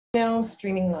Now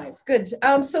streaming live. Good.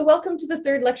 So welcome to the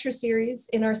third lecture series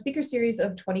in our speaker series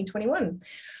of 2021.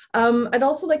 I'd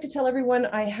also like to tell everyone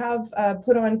I have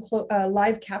put on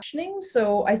live captioning.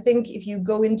 So I think if you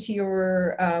go into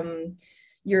your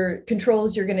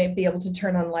controls, you're going to be able to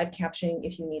turn on live captioning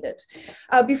if you need it.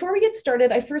 Before we get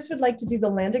started, I first would like to do the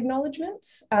land acknowledgement.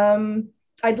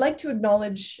 I'd like to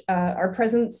acknowledge our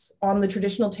presence on the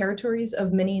traditional territories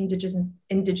of many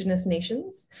indigenous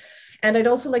nations. And I'd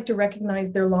also like to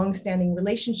recognize their longstanding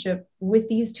relationship with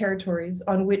these territories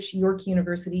on which York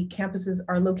University campuses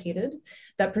are located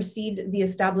that precede the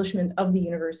establishment of the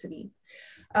university.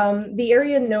 The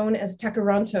area known as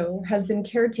Takaranto has been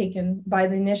caretaken by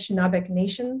the Anishinaabeg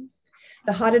Nation,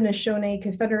 the Haudenosaunee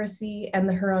Confederacy, and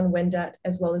the Huron-Wendat,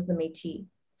 as well as the Métis.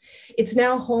 It's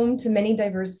now home to many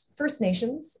diverse First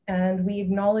Nations, and we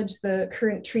acknowledge the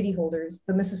current treaty holders,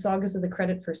 the Mississaugas of the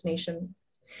Credit First Nation.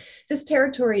 This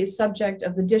territory is subject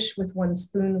of the Dish with One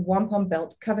Spoon Wampum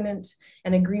Belt Covenant,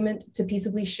 an agreement to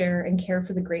peaceably share and care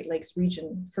for the Great Lakes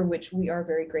region, for which we are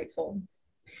very grateful.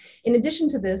 In addition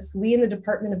to this, we in the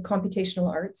Department of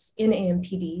Computational Arts in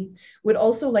AMPD would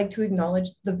also like to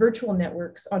acknowledge the virtual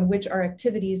networks on which our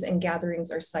activities and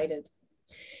gatherings are sited,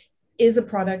 is a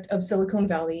product of Silicon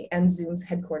Valley and Zoom's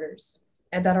headquarters,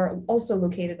 and that are also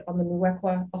located on the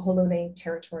Muwekwa-Ohlone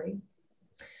territory.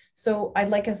 So I'd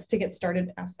like us to get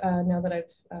started now that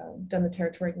I've done the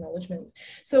territory acknowledgement.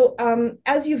 So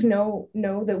as you know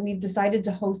that we've decided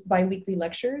to host bi-weekly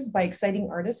lectures by exciting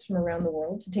artists from around the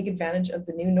world to take advantage of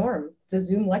the new norm, the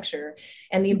Zoom lecture,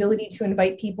 and the ability to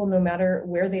invite people no matter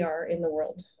where they are in the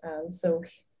world. So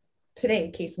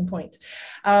today, case in point.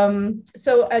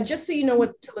 Just so you know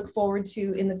what to look forward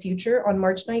to in the future, on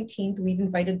March 19th, we've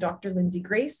invited Dr. Lindsay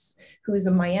Grace, who is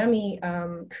a Miami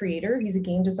creator. He's a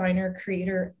game designer,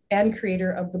 creator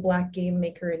of the Black Game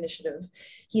Maker Initiative.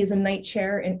 He is a Knight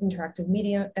Chair in Interactive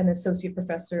Media and Associate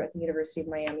Professor at the University of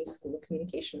Miami School of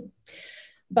Communication.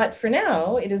 But for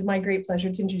now, it is my great pleasure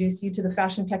to introduce you to the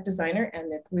fashion tech designer,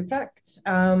 Anouk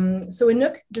Wipprecht. So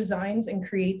Anouk designs and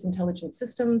creates intelligent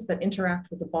systems that interact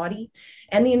with the body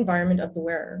and the environment of the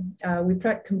wearer.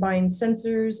 Wipprecht combines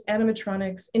sensors,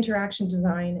 animatronics, interaction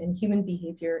design, and human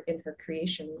behavior in her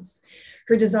creations.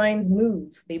 Her designs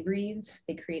move, they breathe,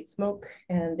 they create smoke,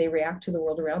 and they react to the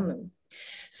world around them.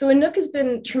 So Anouk has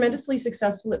been tremendously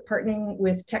successful at partnering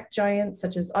with tech giants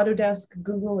such as Autodesk,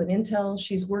 Google, and Intel.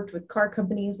 She's worked with car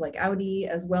companies like AUDI,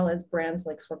 as well as brands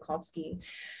like Swarovski.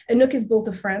 Anouk is both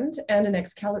a friend and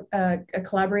a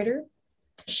collaborator.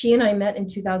 She and I met in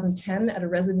 2010 at a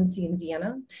residency in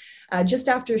Vienna. Just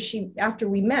after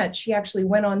we met, she actually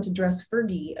went on to dress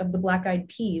Fergie of the Black Eyed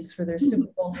Peas for their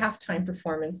Super Bowl halftime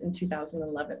performance in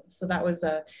 2011. So that was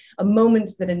a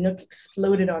moment that Anouk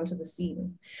exploded onto the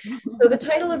scene. So the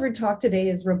title of her talk today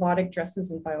is Robotic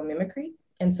Dresses and Biomimicry.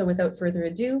 And so without further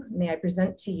ado, may I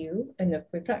present to you Anouk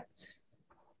Wipprecht.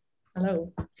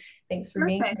 Hello, thanks for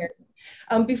being here.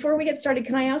 Before we get started,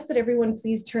 can I ask that everyone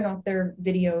please turn off their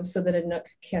video so that Anouk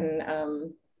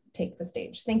can take the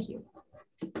stage? Thank you.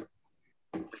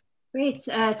 Great,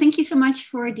 thank you so much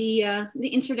for the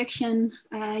introduction.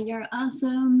 You're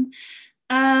awesome.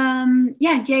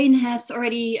 Yeah, Jane has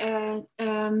already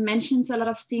mentioned a lot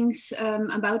of things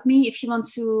about me. If you want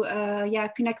to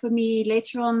connect with me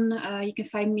later on, you can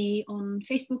find me on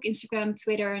Facebook, Instagram,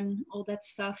 Twitter, and all that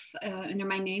stuff under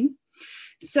my name.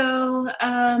 So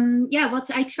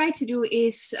what I try to do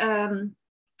is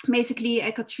basically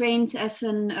I got trained as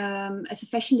a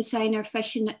fashion designer,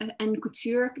 fashion and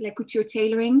couture, like couture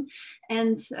tailoring.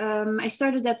 And I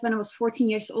started that when I was 14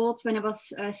 years old. When I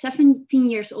was 17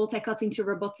 years old, I got into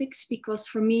robotics because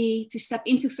for me to step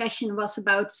into fashion was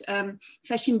about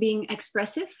fashion being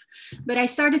expressive. But I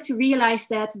started to realize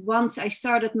that once I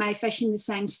started my fashion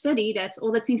design study, that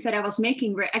all the things that I was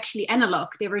making were actually analog.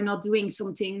 They were not doing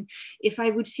something. If I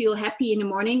would feel happy in the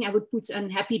morning, I would put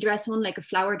a happy dress on, like a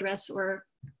flower dress or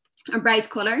a bright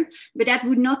color, but that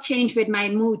would not change with my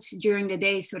mood during the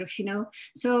day, sort of, you know.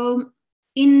 So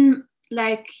in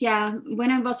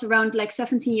when I was around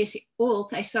 17 years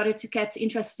old, I started to get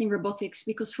interested in robotics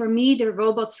because for me, the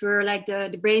robots were like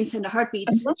the brains and the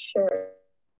heartbeats. I'm not sure.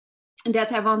 And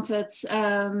that I wanted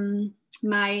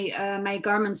my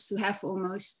garments to have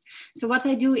almost. So what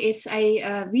I do is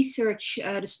I research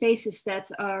the spaces that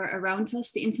are around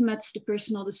us, the intimate, the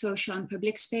personal, the social, and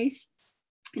public space.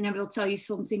 And I will tell you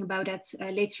something about that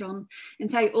later on.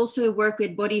 And I also work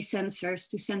with body sensors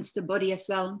to sense the body as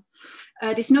well.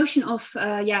 This notion of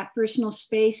personal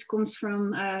space comes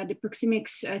from the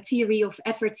proxemics theory of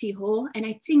Edward T. Hall. And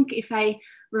I think if I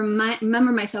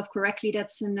remember myself correctly,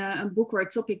 that's a book or a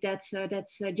topic that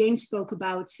James spoke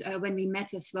about when we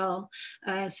met as well.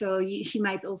 So she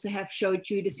might also have showed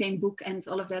you the same book and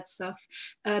all of that stuff.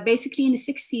 Basically in the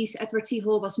 60s, Edward T.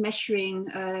 Hall was measuring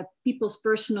people's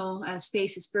personal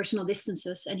spaces, personal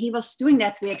distances. And he was doing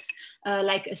that with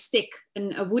like a stick,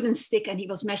 a wooden stick, and he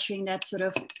was measuring that sort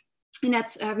of. And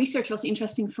that research was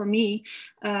interesting for me,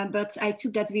 but I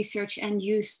took that research and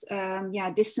used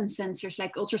distance sensors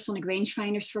like ultrasonic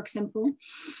rangefinders, for example.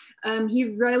 He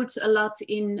wrote a lot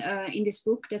in this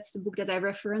book. That's the book that I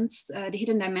referenced, The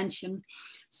Hidden Dimension.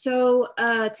 So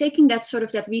taking that sort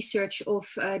of that research of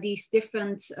these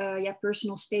different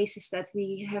personal spaces that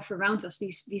we have around us,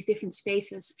 these different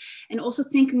spaces, and also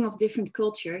thinking of different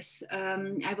cultures,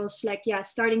 I was like,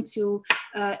 starting to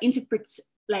interpret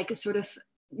like a sort of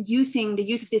using the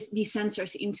use of these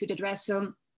sensors into the dress.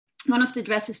 So one of the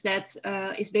dresses that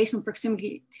is based on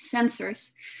proximity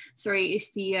sensors,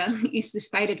 is the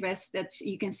spider dress that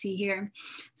you can see here.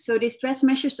 So this dress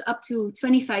measures up to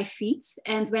 25 feet.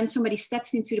 And when somebody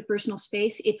steps into the personal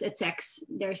space, it attacks.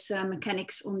 There's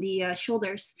mechanics on the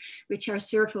shoulders, which are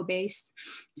servo-based.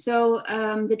 So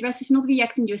the dress is not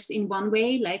reacting just in one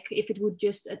way. Like if it would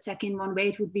just attack in one way,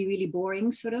 it would be really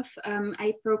boring, sort of.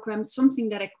 I programmed something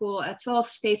that I call 12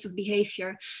 states of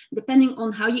behavior, depending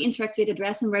on how you interact with the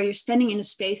dress and where you're standing in a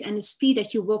space and the speed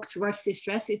that you walk towards this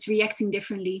dress, it's reacting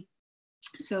differently.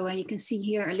 So you can see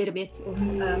here a little bit of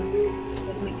the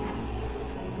mechanics.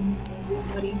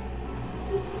 Body.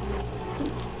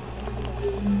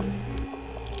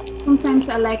 Sometimes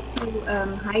I like to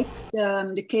hide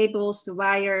the cables, the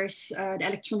wires, the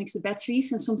electronics, the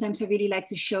batteries, and sometimes I really like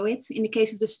to show it. In the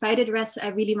case of the spider dress, I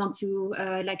really want to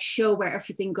like show where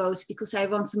everything goes, because I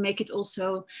want to make it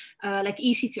also like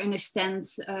easy to understand.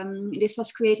 This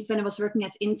was created when I was working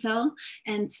at Intel,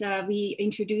 and we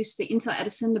introduced the Intel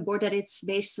Edison, the board that it's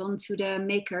based on, to the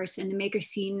makers and the maker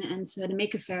scene and the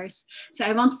maker fairs. So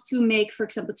I wanted to make, for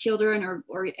example, children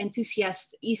or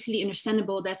enthusiasts easily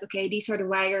understandable that, okay, these are the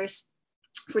wires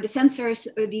for the sensors,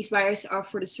 these wires are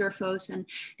for the servos, and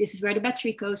this is where the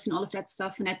battery goes and all of that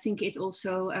stuff. And I think it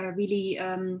also really,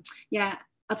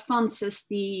 advances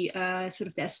the sort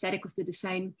of the aesthetic of the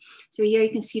design. So here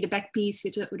you can see the back piece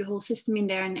with the whole system in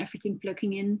there and everything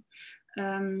plugging in.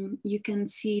 You can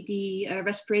see the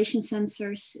respiration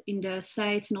sensors in the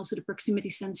sides and also the proximity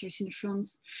sensors in the front.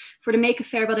 For the maker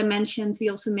fair, what I mentioned, we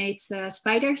also made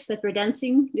spiders that were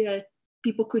dancing. The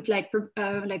people could like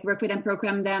work with and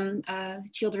program them,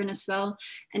 children as well,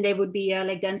 and they would be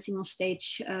like dancing on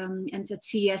stage. And at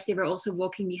CES, they were also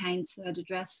walking behind the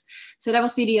dress. So that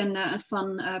was really a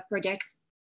fun project.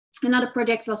 Another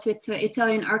project was with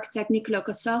Italian architect Niccolò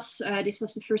Casas. This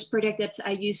was the first project that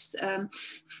I used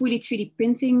fully 3D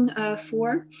printing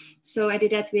for. So I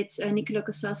did that with Niccolò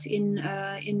Casas in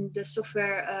the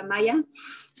software Maya.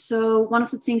 So one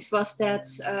of the things was that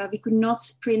we could not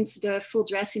print the full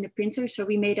dress in the printer, so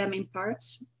we made them in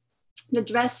parts. The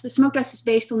smoke dress is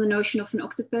based on the notion of an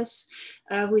octopus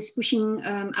who is pushing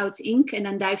out ink and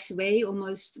then dives away,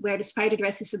 almost, where the spider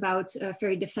dress is about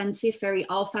very defensive, very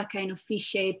alpha kind of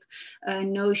V-shape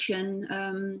notion.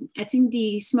 I think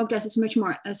the smoke dress is much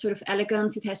more sort of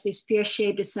elegant. It has this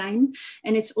pear-shaped design,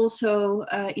 and it's also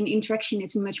in interaction,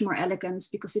 it's much more elegant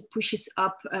because it pushes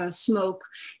up smoke.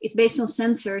 It's based on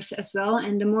sensors as well,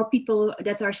 and the more people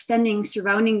that are standing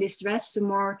surrounding this dress, the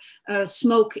more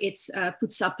smoke it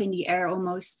puts up in the air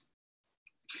almost.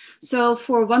 So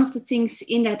for one of the things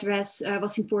in that dress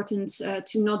was important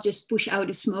to not just push out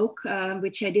the smoke,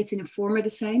 which I did in a former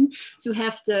design, to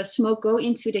have the smoke go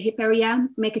into the hip area,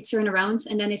 make it turn around,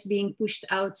 and then it's being pushed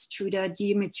out through the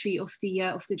geometry of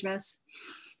the dress.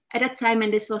 At that time,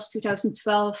 and this was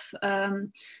 2012,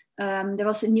 there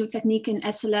was a new technique in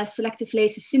SLS, selective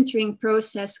laser sintering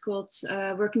process, called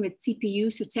working with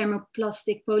TPU, so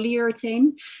thermoplastic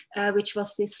polyurethane, which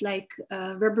was this like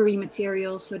rubbery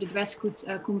material, so the dress could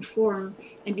conform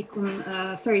and become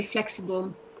very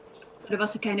flexible. So there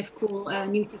was a kind of cool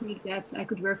new technique that I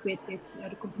could work with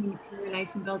the company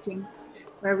Materialise in Belgium,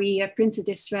 where we printed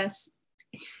this dress.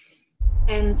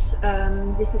 And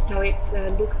this is how it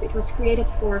looked. It was created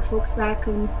for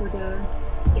Volkswagen, for the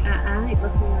AA. It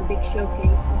was a big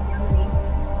showcase in Germany.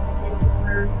 And there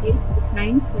were 8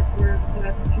 designs that were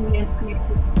in the end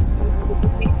connected to the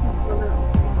mix controller of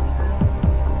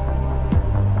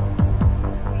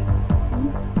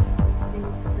and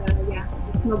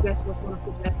the smoke dress was one of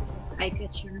the dresses, was the eye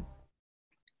catcher.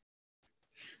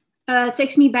 It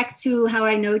takes me back to how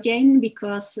I know Jane,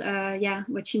 because yeah,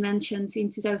 what she mentioned, in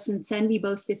 2010 we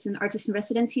both did an artist in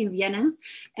residency in Vienna,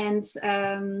 and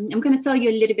I'm going to tell you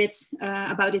a little bit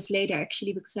about this later,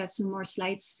 actually, because I have some more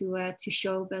slides to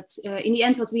show. But in the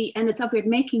end, what we ended up with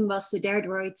making was the Dare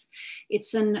Droid.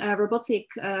 It's a robotic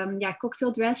yeah,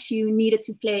 cocktail dress. You needed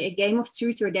to play a game of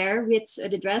truth or dare with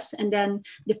the dress, and then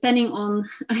depending on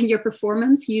your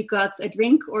performance, you got a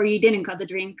drink or you didn't got a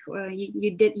drink, or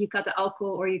you got the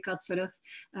alcohol or you got sort of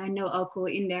no alcohol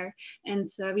in there. And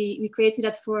we created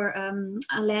that for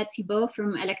Alain Thibault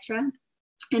from Electra.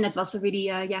 And it was a really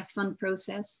yeah, fun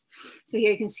process. So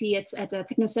here you can see it at a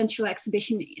Technocentral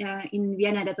exhibition in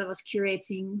Vienna that I was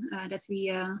curating, that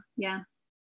we yeah,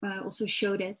 also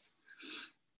showed it.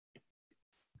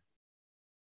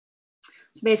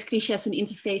 So basically she has an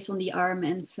interface on the arm,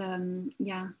 and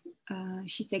yeah,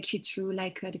 she takes you through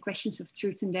like the questions of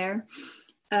truth and dare.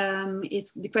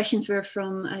 The questions were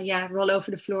from yeah, roll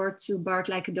over the floor to bark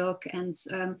like a dog, and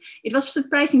it was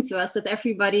surprising to us that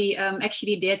everybody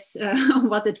actually did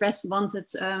what the dress wanted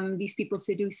these people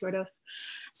to do, sort of.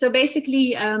 So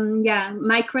basically, yeah,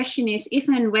 my question is, if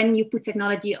and when you put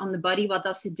technology on the body, what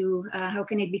does it do? How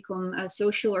can it become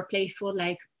social or playful,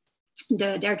 like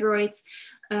the Dare Droid,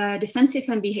 defensive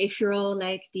and behavioral,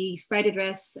 like the spider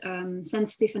dress,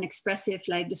 sensitive and expressive,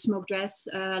 like the smoke dress?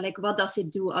 Like, what does it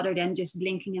do other than just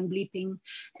blinking and bleeping?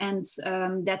 And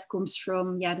that comes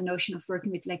from, yeah, the notion of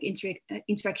working with like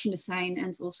interaction design,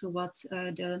 and also what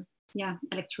the yeah,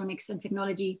 electronics and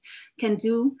technology can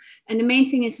do. And the main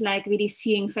thing is like really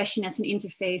seeing fashion as an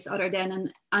interface other than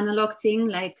an analog thing,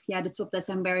 like, yeah, the top that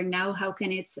I'm wearing now. How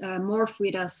can it morph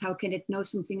with us? How can it know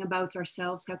something about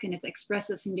ourselves? How can it express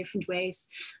us in different ways?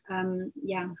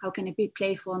 Yeah, how can it be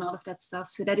playful and all of that stuff?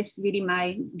 So that is really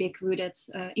my big rooted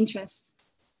interest.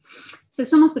 So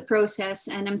some of the process,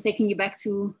 and I'm taking you back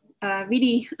to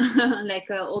really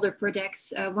like older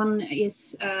projects. One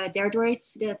is Dare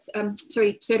Droids, that's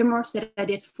sorry, pseudomorphs that I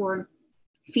did for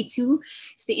V2.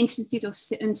 It's the Institute of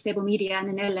Unstable Media in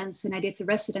the Netherlands, and I did a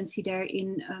residency there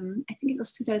in I think it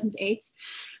was 2008.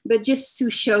 But just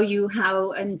to show you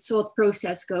how a thought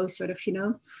process goes, sort of, you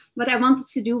know, what I wanted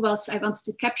to do was I wanted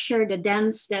to capture the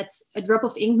dance that a drop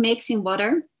of ink makes in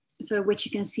water. So which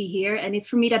you can see here, and it's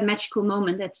for me that magical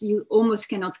moment that you almost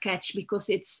cannot catch, because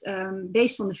it's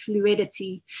based on the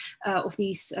fluidity of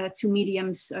these two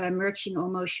mediums merging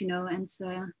almost, you know, and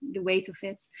the weight of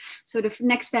it. So the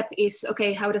next step is,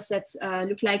 okay, how does that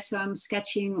look like? So I'm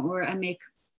sketching, or I make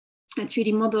a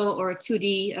 3D model or a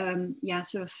 2D, yeah,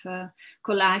 sort of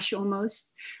collage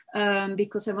almost,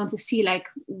 because I want to see like,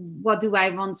 what do I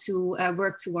want to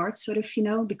work towards, sort of, you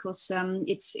know, because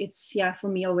it's yeah, for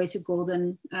me always a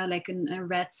golden, like a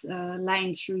red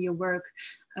line through your work.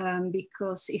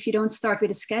 Because if you don't start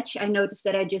with a sketch, I noticed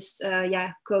that I just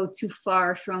yeah, go too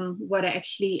far from what I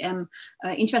actually am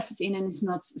interested in, and it's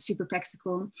not super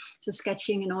practical. So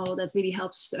sketching and all that really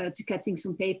helps to get things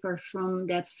on paper from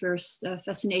that first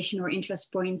fascination or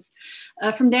interest point.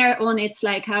 From there on, it's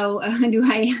like, how do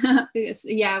I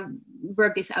yeah,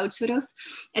 work this out, sort of.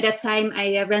 At that time,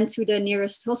 I ran to the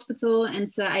nearest hospital, and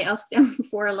I asked them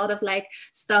for a lot of like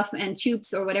stuff and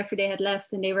tubes or whatever they had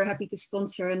left, and they were happy to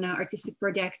sponsor an artistic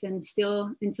project. And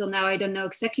still until now, I don't know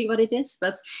exactly what it is,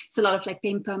 but it's a lot of like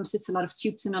paint pumps, it's a lot of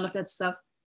tubes and all of that stuff.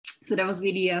 So that was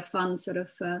really a fun sort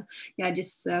of, yeah,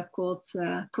 just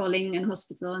calling an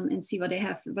hospital and see what they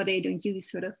have, what they don't use,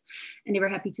 sort of. And they were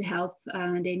happy to help.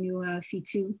 They knew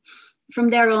V2. From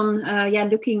there on, yeah,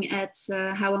 looking at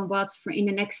how and what for in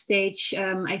the next stage,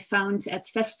 I found at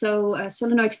Festo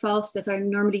solenoid valves that are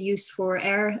normally used for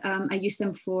air. I use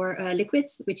them for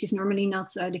liquids, which is normally not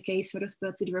the case, sort of,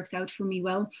 but it worked out for me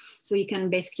well. So you can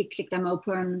basically click them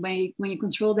open when you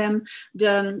control them.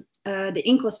 The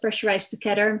ink was pressurized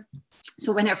together.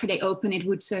 So whenever they open, it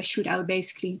would shoot out,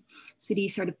 basically. So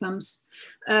these are the pumps.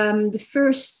 The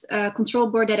first control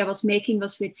board that I was making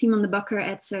was with Simon de Bakker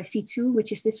at V2,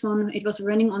 which is this one. It was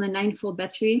running on a 9-volt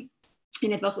battery.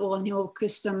 And it was all a whole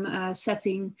custom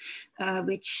setting,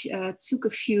 which took a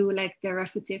few like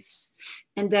derivatives.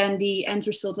 And then the end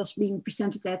result was being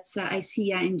presented at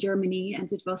ICEA in Germany.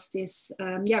 And it was this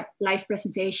yeah, live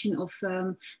presentation of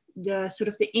the sort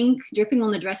of the ink dripping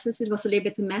on the dresses. It was a little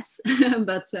bit a mess,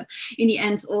 but in the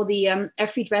end, all the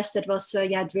every dress that was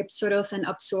yeah, dripped sort of and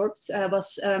absorbed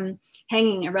was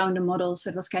hanging around the model. So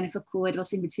it was kind of a cool. It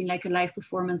was in between like a live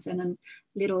performance and a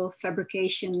little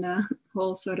fabrication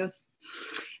whole sort of.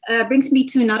 Brings me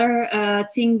to another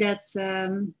thing that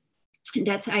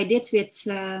I did with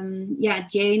yeah,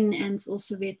 Jane, and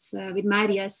also with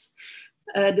Marius.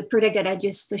 the product that I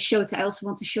just showed, I also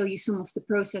want to show you some of the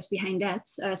process behind that.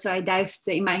 So I dived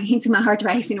into my hard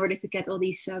drive in order to get all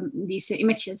these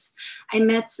images. I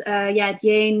met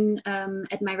Jane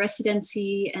at my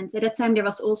residency, and at that time there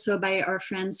was also by our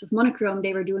friends of Monochrome,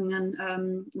 they were doing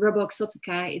an Robo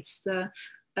Exotica. It's the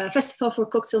festival for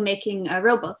cocktail making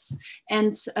robots,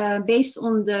 and based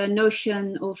on the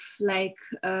notion of like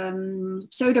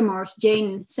pseudomorphs,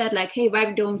 Jane said like, hey,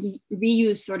 why don't we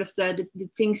reuse sort of the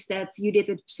things that you did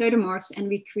with pseudomorphs and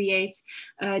recreate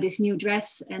this new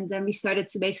dress? And then we started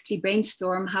to basically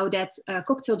brainstorm how that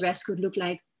cocktail dress could look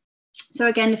like. So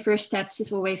again, the first steps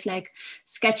is always like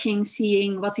sketching,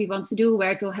 seeing what we want to do,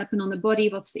 where it will happen on the body,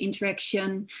 what's the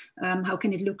interaction, how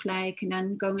can it look like, and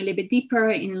then going a little bit deeper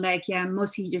in like, yeah,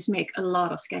 mostly you just make a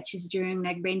lot of sketches during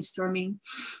like brainstorming.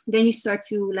 Then you start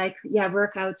to like, yeah,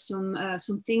 work out some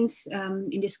things.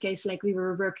 In this case, like we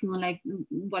were working on like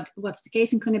what's the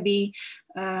casing gonna be.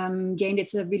 Jane did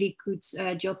a really good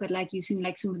job at like using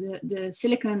like some of the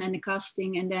silicone and the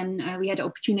casting, and then we had the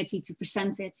opportunity to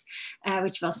present it,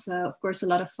 which was of course a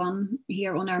lot of fun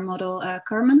here on our model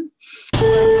Carmen. You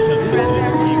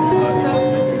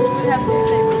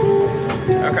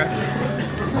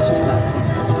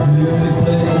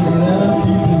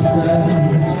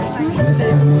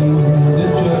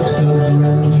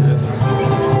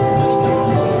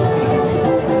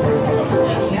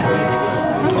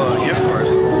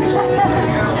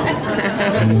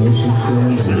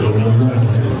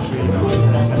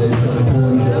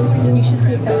should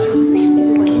take that.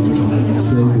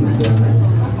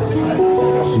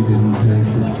 She didn't take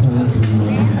the time to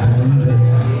run.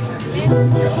 She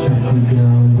shut me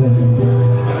down, bang,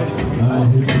 bang. I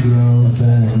hit the ground,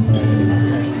 bang, bang.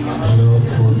 Love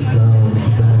for sound,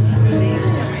 bang, bang.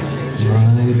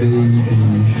 My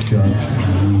baby shut me down.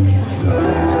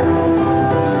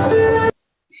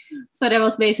 So that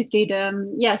was basically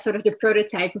the, sort of the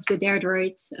prototype of the Dare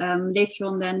droid. Later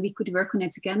on then we could work on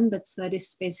it again, but this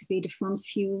is basically the front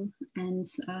view and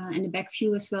the back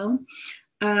view as well.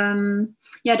 The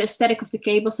aesthetic of the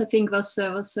cables, I think was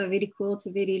really cool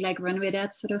to really like run with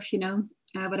that sort of,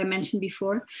 what I mentioned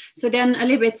before. So then a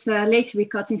little bit later, we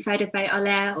got invited by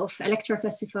Alain of Electra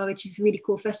Festival, which is a really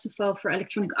cool festival for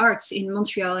electronic arts in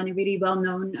Montreal, and a really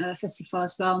well-known festival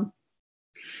as well.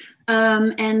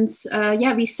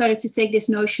 We started to take this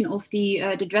notion of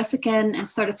the dress again and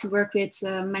started to work with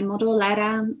my model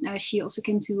Lara. She also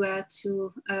came to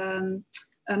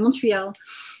Montreal.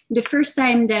 The first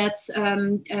time that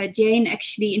Jane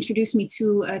actually introduced me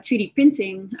to 3D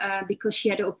printing because she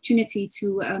had the opportunity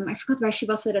to, I forgot where she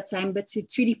was at that time, but to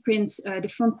 3D print the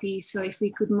front piece. So if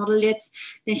we could model it,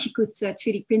 then she could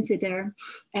 3D print it there.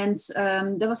 And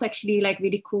that was actually like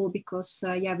really cool because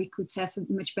we could have a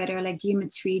much better like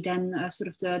geometry than sort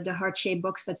of the heart-shaped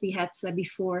box that we had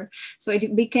before. So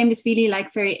it became this really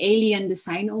like very alien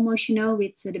design almost,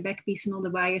 with the back piece and all the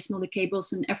wires and all the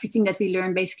cables and everything that we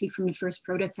learned basically from the first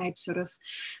prototype sort of.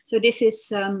 So this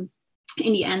is in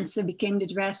the end became the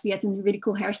dress. We had a really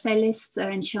cool hairstylist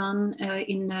and Sean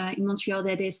in Montreal.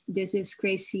 This is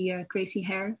crazy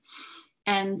hair,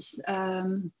 and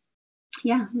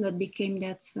that became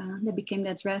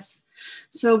that dress.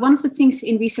 So one of the things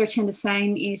in research and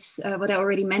design is what I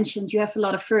already mentioned. You have a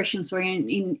lot of versions, or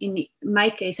in my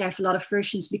case, I have a lot of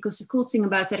versions, because the cool thing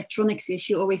about electronics is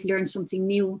you always learn something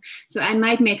new. So I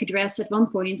might make a dress at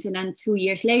one point, and then 2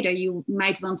 years later, you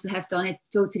might want to have done it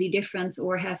totally different,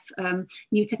 or have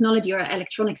new technology or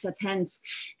electronics at hand.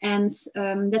 And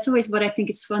that's always what I think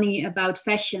is funny about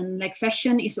fashion. Like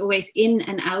fashion is always in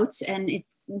and out, and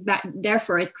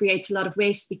therefore it creates a lot of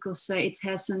waste because it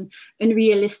has an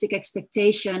unrealistic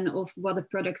expectation of what a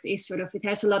product is. Sort of, it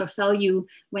has a lot of value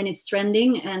when it's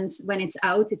trending, and when it's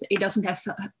out, it doesn't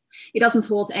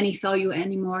hold any value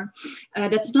anymore.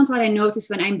 That's not what I notice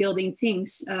when I'm building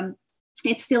things.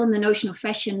 It's still in the notion of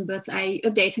fashion, but I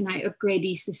update and I upgrade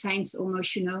these designs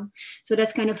almost, So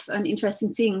that's kind of an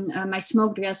interesting thing. My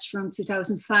smoke dress from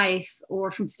 2005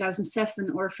 or from 2007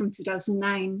 or from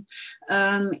 2009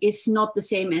 is not the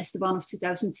same as the one of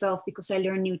 2012, because I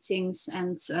learn new things,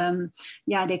 and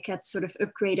they get sort of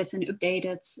upgraded and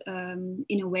updated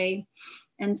in a way.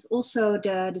 And also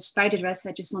the spider dress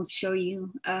I just want to show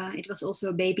you, it was also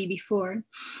a baby before.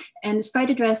 And the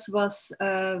spider dress was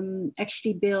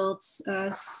actually built, I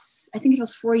think it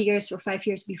was 4 years or 5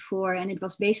 years before, and it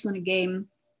was based on a game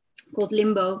called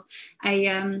Limbo.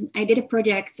 I did a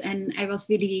project and I was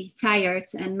really tired,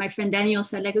 and my friend Daniel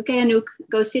said like, okay, Anouk,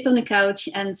 go sit on the couch,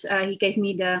 and he gave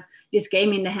me this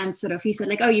game in the hand, sort of. He said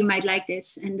like, oh, you might like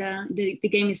this, and the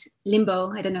game is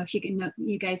Limbo. I don't know if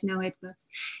you guys know it, but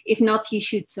if not, you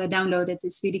should download it.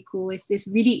 It's really cool. It's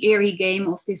this really eerie game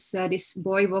of this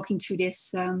boy walking through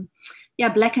this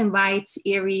black and white,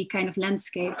 eerie kind of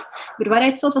landscape. But what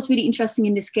I thought was really interesting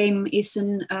in this game is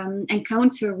an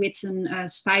encounter with a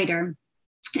spider.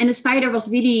 And the spider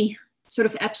was really sort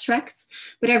of abstract,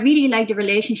 but I really like the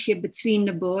relationship between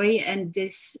the boy and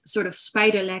this sort of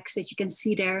spider legs that you can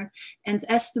see there. And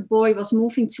as the boy was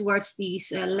moving towards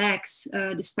these legs,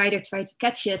 the spider tried to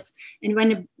catch it. And when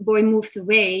the boy moved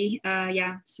away,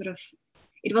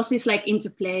 it was this like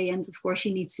interplay. And of course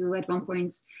you need to at one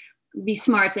point be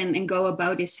smart and go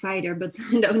about this spider. But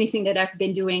the only thing that I've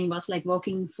been doing was like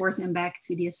walking forth and back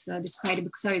to this spider,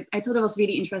 because I thought it was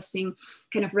really interesting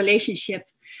kind of relationship.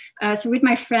 So with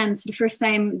my friends, the first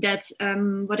time that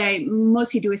what I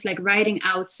mostly do is like writing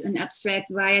out an abstract,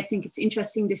 why I think it's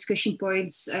interesting, discussion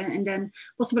points, and then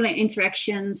possible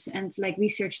interactions and like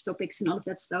research topics and all of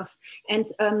that stuff. And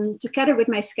together with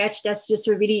my sketch, that's just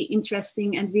a really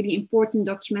interesting and really important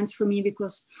document for me,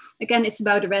 because again, it's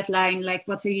about the red line, like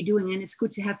what are you doing? And it's good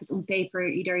to have it on paper,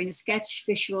 either in a sketch,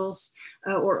 visuals,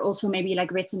 or also maybe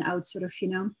like written out, sort of, you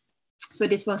know. So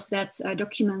this was that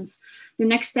document. The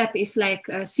next step is like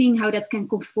seeing how that can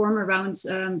conform around,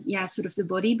 sort of the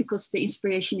body, because the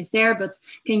inspiration is there, but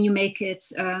can you make it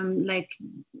like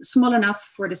small enough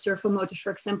for the servomotor, for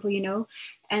example, you know?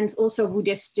 And also, would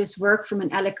this just work from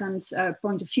an elegant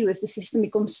point of view? If the system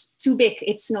becomes too big,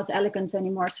 it's not elegant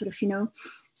anymore, sort of, you know?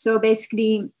 So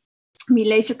basically, we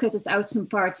laser cutted out some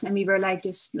parts, and we were like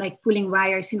just like pulling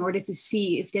wires in order to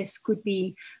see if this could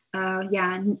be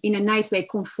in a nice way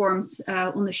conformed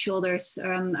on the shoulders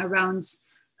around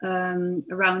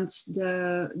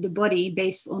the body,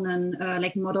 based on an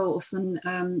like model of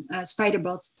a spider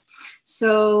bot.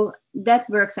 So that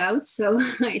works out. So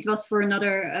it was for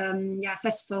another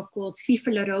festival called Vive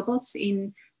le Robots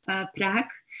in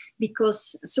Prague,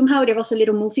 because somehow there was a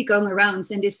little movie going around,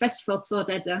 and this festival thought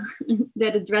that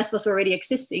that the dress was already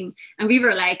existing, and we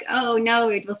were like, oh no,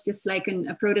 it was just like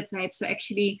a prototype. So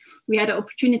actually we had an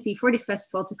opportunity for this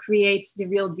festival to create the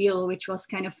real deal, which was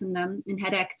kind of an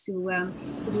headache to do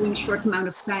in a short amount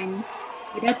of time.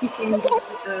 But that became the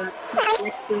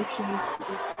next version of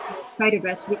the spider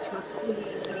dress, which was fully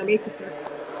laser cut.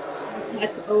 It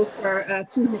had over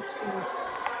 200 screws.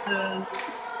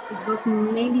 It was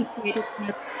mainly created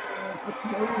at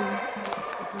home.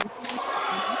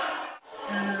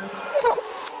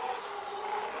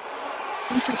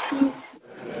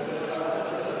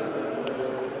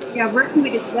 Working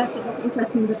with this dress, it was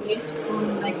interesting, but later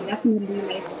on, like definitely,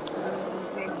 like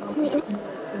the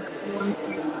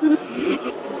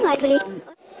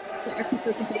every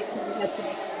presentation we had to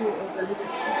screw over little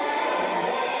screw.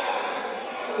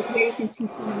 But here you can see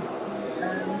some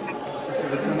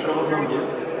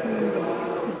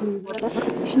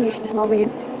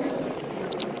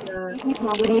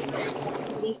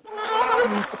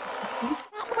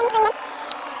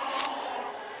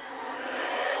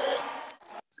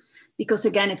because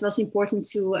again, it was important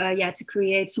to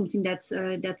create something that's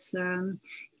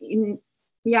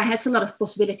has a lot of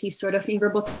possibilities. Sort of in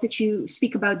robotics, you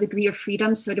speak about degree of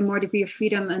freedom. So the more degree of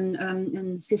freedom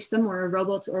a system or a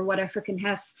robot or whatever can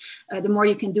have, the more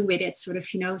you can do with it, sort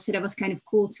of, you know. So that was kind of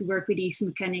cool to work with these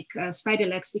mechanic spider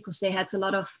legs, because they had a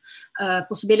lot of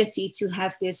possibility to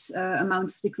have this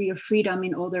amount of degree of freedom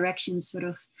in all directions, sort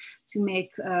of, to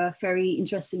make very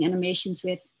interesting animations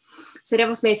with. So that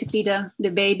was basically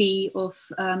the baby of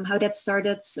how that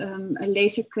started, a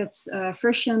laser cut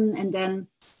version, and then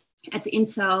at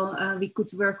Intel, we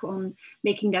could work on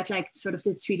making that like sort of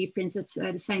the 3D printed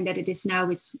design that it is now,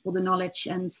 with all the knowledge,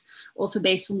 and also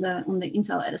based on the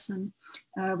Intel Edison,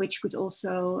 which could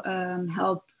also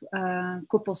help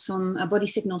couple some body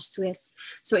signals to it.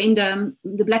 So in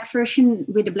the black version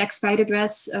with the black spider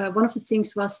dress, one of the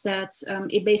things was that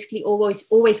it basically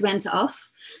always went off,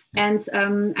 and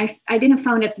I didn't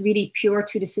found that really pure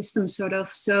to the system, sort of.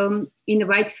 So in the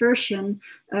white version,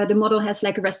 the model has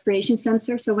like a respiration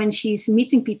sensor. So when she's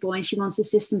meeting people and she wants the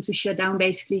system to shut down,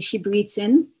 basically she breathes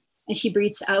in and she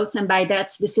breathes out. And by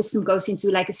that, the system goes into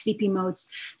like a sleepy mode.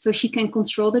 So she can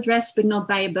control the dress, but not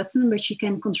by a button, but she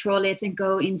can control it and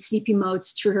go in sleepy mode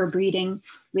through her breathing,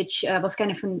 which was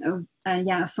kind of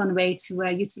a fun way to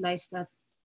utilize that.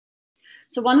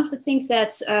 So one of the things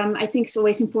that I think is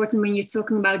always important when you're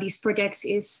talking about these projects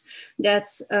is that,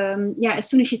 as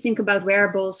soon as you think about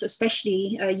wearables,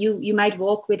 especially you might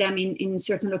walk with them in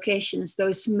certain locations.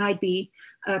 Those might be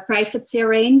private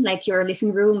terrain, like your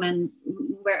living room and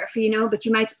wherever, but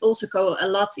you might also go a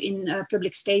lot in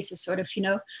public spaces, sort of,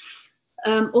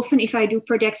 Often if I do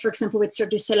projects, for example, with Cirque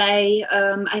du Soleil,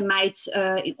 I might,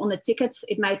 on a ticket,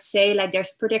 it might say like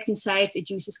there's a project inside,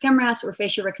 it uses cameras or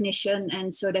facial recognition,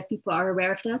 and so that people are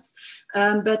aware of that.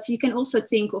 But you can also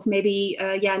think of maybe,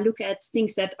 look at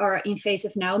things that are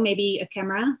invasive now, maybe a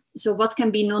camera. So what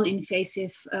can be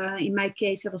non-invasive? In my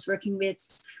case, I was working with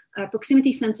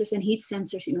proximity sensors and heat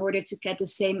sensors in order to get the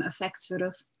same effect, sort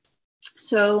of.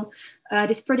 So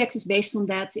this project is based on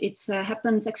that. It's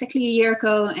happened exactly a year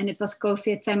ago, and it was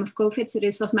time of COVID. So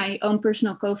this was my own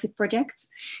personal COVID project.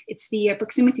 It's the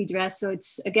proximity dress. So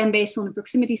it's again based on a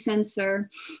proximity sensor.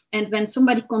 And when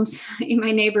somebody comes in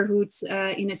my neighborhood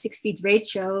in a 6 feet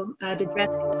ratio, the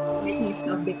dress is making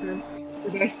itself bigger. So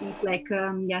there's these like,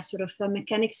 sort of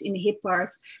mechanics in the hip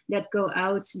part that go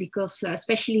out because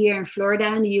especially here in Florida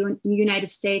in the United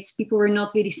States, people were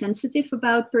not really sensitive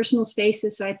about personal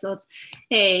spaces. So I thought,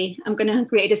 hey, I'm going to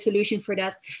create a solution for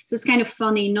that. So it's kind of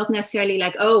funny, not necessarily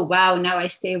like, oh, wow, now I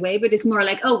stay away, but it's more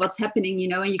like, oh, what's happening,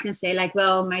 and you can say like,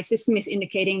 well, my system is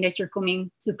indicating that you're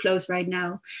coming too close right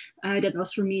now. That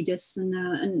was for me just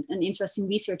an interesting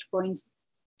research point.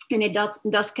 And it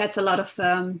does get a lot of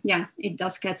it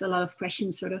does get a lot of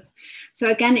questions, sort of. So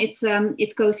again,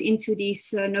 it goes into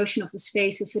this notion of the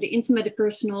spaces, so the intimate, the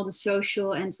personal, the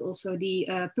social, and also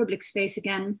the public space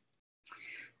again.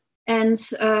 And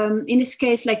in this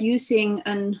case, like using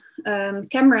a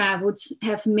camera would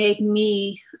have made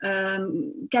me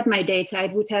get my data.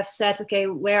 It would have said, okay,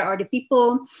 where are the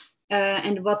people?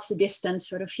 And what's the distance,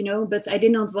 sort of, but I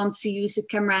did not want to use a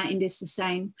camera in this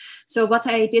design. So what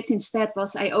I did instead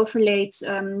was I overlaid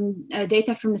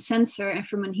data from the sensor and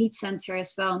from a heat sensor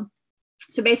as well.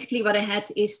 So basically what I had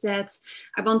is that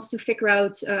I wanted to figure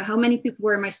out how many people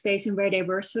were in my space and where they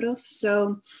were, sort of.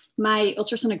 So my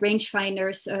ultrasonic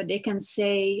rangefinders, they can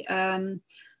say,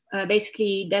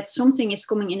 basically that something is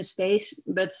coming in a space,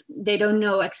 but they don't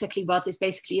know exactly what is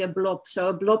basically a blob. So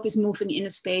a blob is moving in a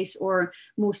space or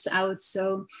moves out.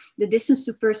 So the distance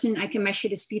to person, I can measure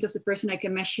the speed of the person I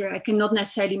cannot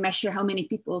necessarily measure how many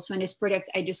people. So in this project,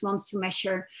 I just want to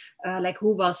measure like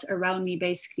who was around me,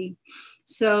 basically.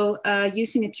 So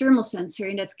using a thermal sensor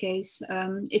in that case,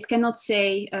 it cannot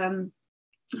say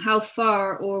how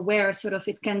far or where, sort of,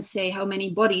 it can say how many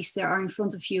bodies there are in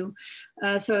front of you.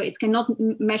 So it cannot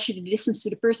measure the distance to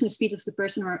the person, the speed of the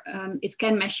person, or it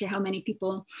can measure how many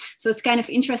people. So it's kind of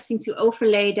interesting to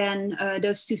overlay then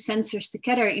those two sensors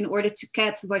together in order to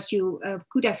get what you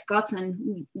could have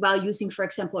gotten while using, for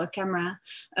example, a camera.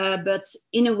 But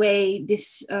in a way,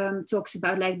 this talks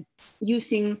about like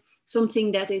using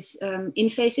something that is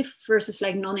invasive versus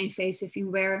like non-invasive,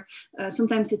 in where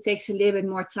sometimes it takes a little bit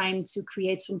more time to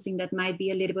create something that might be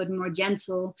a little bit more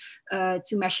gentle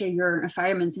to measure your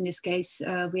environment in this case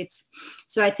with.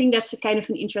 So I think that's a kind of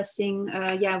an interesting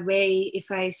way. If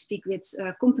I speak with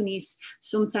companies,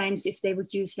 sometimes if they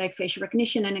would use like facial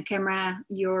recognition and a camera,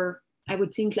 I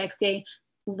would think like, okay,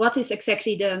 what is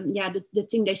exactly the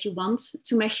thing that you want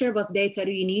to measure? What data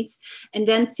do you need? And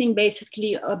then think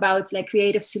basically about like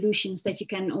creative solutions that you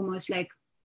can almost like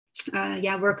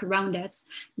work around that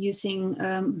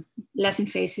using less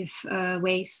invasive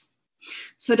ways.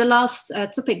 So the last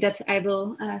topic that I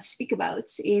will speak about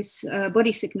is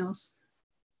body signals.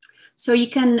 So you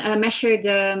can measure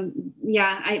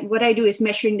what I do is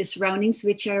measuring the surroundings,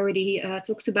 which I already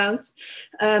talked about.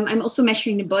 I'm also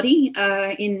measuring the body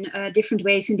in different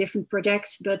ways in different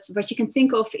projects. But what you can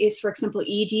think of is, for example,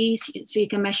 EEG. So you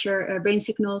can measure brain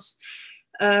signals.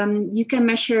 You can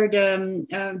measure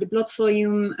the blood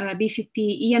volume,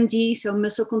 BVP, EMG, so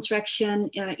muscle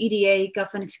contraction, EDA,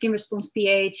 galvanic skin response,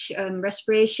 pH,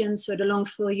 respiration, so the lung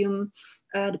volume,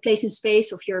 the place in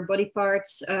space of your body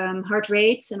parts, heart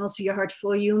rate, and also your heart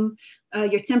volume,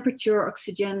 your temperature,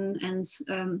 oxygen,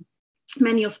 and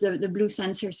many of the blue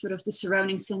sensors, sort of the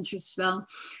surrounding sensors as well.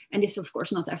 And this is of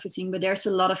course not everything, but there's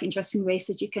a lot of interesting ways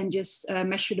that you can just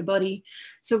measure the body.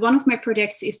 So one of my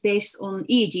projects is based on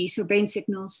EEG, so brain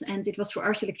signals, and it was for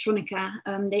Ars Electronica.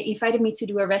 They invited me to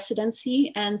do a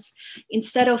residency, and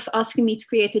instead of asking me to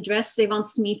create a dress, they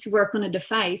wanted me to work on a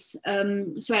device.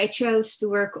 So I chose to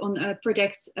work on a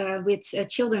project with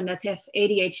children that have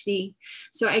ADHD.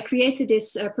 So I created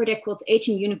this project called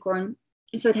Aging Unicorn.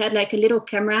 So it had like a little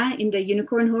camera in the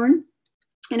unicorn horn.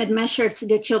 and it measured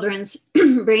the children's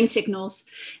brain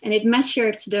signals, and it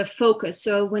measured the focus.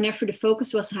 So whenever the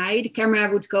focus was high, the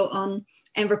camera would go on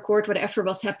and record whatever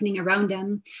was happening around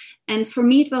them. And for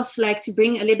me, it was like to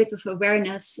bring a little bit of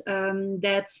awareness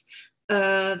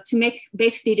to make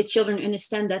basically the children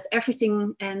understand that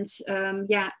everything and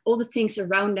all the things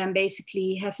around them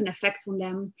basically have an effect on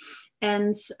them.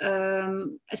 And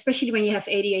especially when you have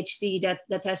ADHD,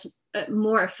 that has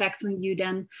more effect on you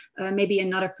than maybe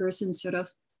another person sort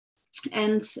of.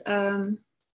 And so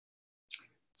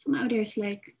now there's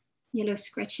like yellow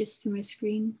scratches to my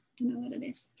screen. I don't know what it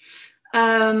is.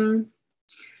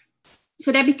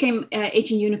 So that became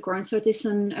Agent Unicorn. So it is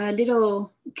a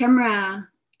little camera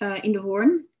in the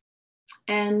horn.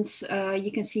 And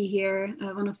you can see here,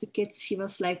 one of the kids, she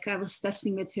was like, I was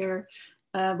testing with her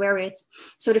wear it.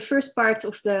 So the first part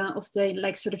of the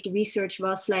like sort of the research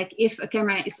was like, if a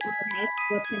camera is overhead,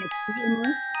 what can it see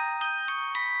almost?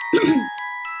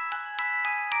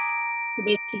 So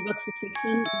basically, what's the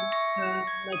difference?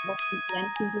 Like what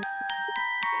lens needed to use?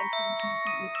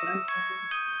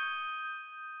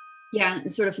 Yeah,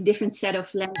 sort of a different set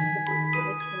of lenses.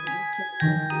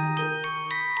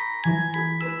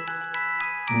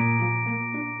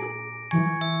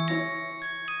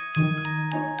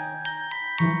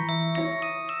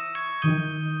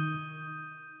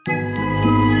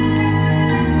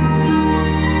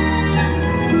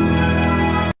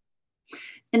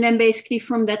 And then basically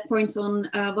from that point on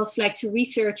was like to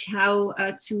research how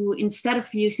to, instead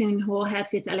of using whole head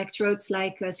with electrodes,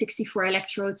 like 64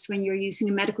 electrodes when you're using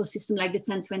a medical system like the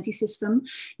 1020 system,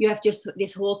 you have just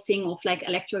this whole thing of like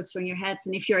electrodes on your head.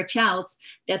 And if you're a child,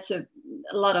 that's a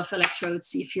lot of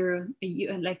electrodes. If you're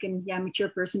like a mature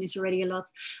person, is already a lot.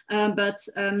 But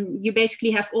you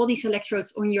basically have all these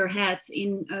electrodes on your head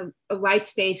in a wide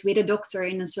space with a doctor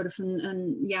in a sort of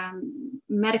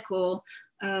medical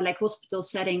like hospital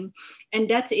setting. And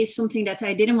that is something that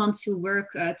I didn't want to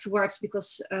work towards,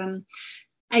 because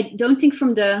I don't think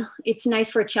it's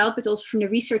nice for a child, but also from the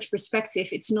research perspective,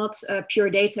 it's not pure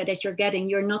data that you're getting.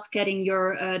 You're not getting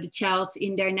the child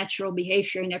in their natural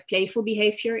behavior, in their playful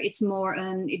behavior. It's more,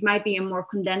 it might be a more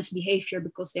condensed behavior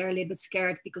because they're a little bit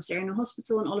scared because they're in a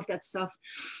hospital and all of that stuff.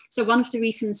 So one of the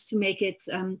reasons to make it,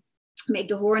 make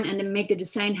the horn and then make the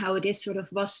design how it is sort of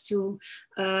was to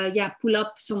pull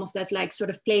up some of that like sort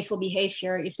of playful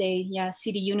behavior. If they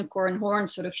see the unicorn horn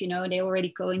sort of, they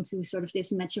already go into sort of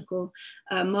this magical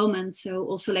moment. So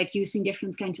also like using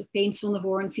different kinds of paints on the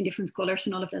horns in different colors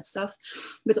and all of that stuff.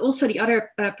 But also the other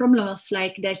problem was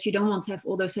like that you don't want to have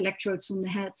all those electrodes on the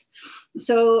head.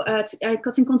 So I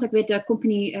got in contact with the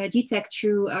company GTech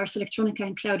through Ars Electronica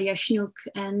and Claudia Schnook,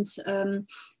 and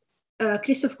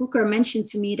Christoph Kucker mentioned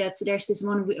to me that there's this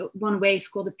one wave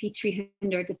called the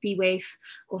P300, the P wave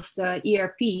of the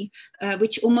ERP,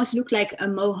 which almost looked like a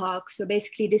mohawk. So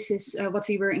basically this is what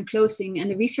we were enclosing. And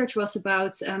the research was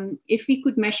about if we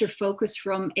could measure focus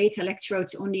from 8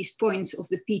 electrodes on these points of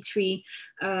the P3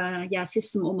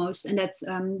 system almost. And that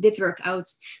did work out.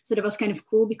 So that was kind of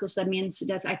cool, because that means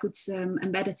that I could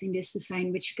embed it in this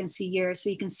design, which you can see here. So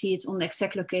you can see it on the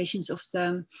exact locations of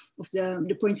the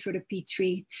points for the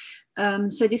P3.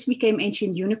 So this became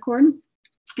Ancient Unicorn.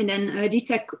 And then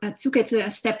DTech took it a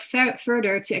step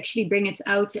further to actually bring it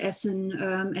out as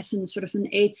an sort of an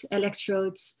 8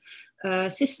 electrodes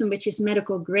system, which is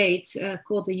medical grade,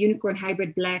 called the Unicorn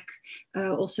Hybrid Black,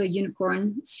 also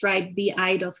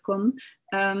unicornstripe.bi.com.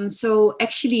 So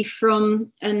actually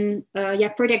from a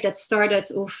project that started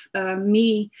of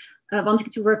me wanting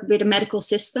to work with a medical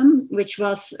system, which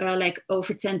was like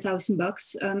over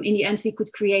 $10,000. In the end, we could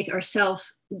create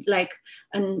ourselves like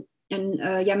a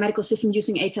medical system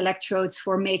using 8 electrodes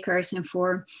for makers and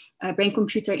for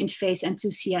brain-computer interface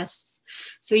enthusiasts.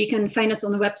 So you can find it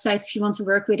on the website if you want to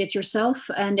work with it yourself.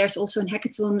 And there's also a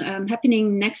hackathon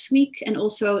happening next week and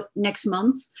also next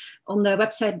month. On the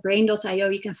website brain.io,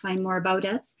 you can find more about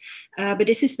that. But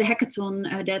this is the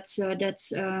hackathon that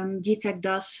GTech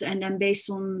does, and then based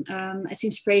on, as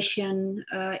inspiration,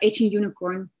 Agent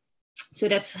Unicorn. So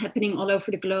that's happening all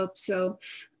over the globe. So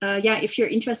if you're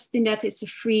interested in that, it's a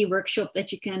free workshop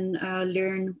that you can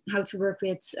learn how to work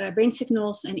with brain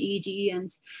signals and EEG and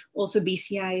also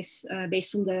BCIs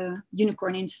based on the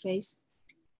Unicorn interface.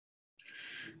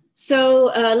 So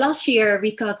last year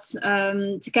we got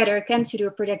together again to do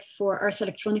a project for Ars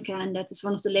Electronica, and that is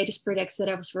one of the latest projects that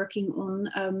I was working on.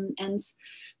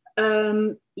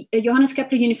 Johannes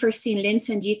Kepler University in Linz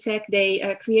and GTech,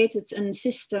 they created a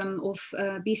system of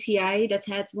BCI that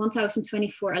had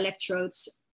 1024 electrodes.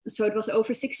 So it was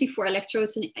over 64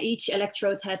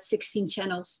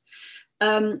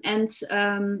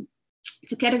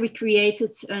 together we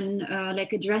created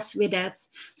like a dress with that.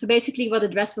 So basically what the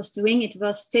dress was doing, it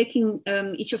was taking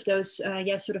each of those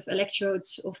sort of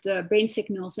electrodes of the brain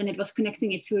signals, and it was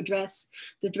connecting it to a dress.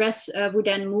 The dress would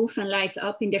then move and light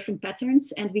up in different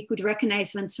patterns, and we could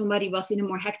recognize when somebody was in a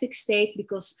more hectic state,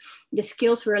 because the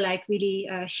scales were like really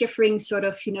shivering, sort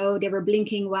of, you know, they were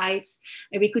blinking white.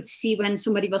 And we could see when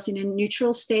somebody was in a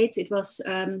neutral state, it was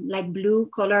like blue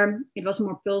color, it was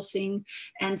more pulsing.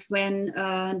 And when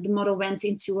the model went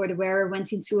into, or the wearer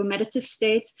went into a meditative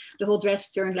state, the whole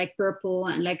dress turned like purple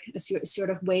and like a sort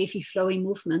of wavy, flowing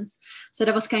movement. So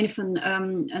that was kind of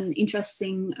an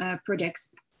interesting project,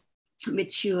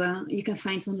 which you can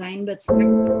find online. But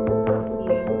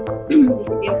this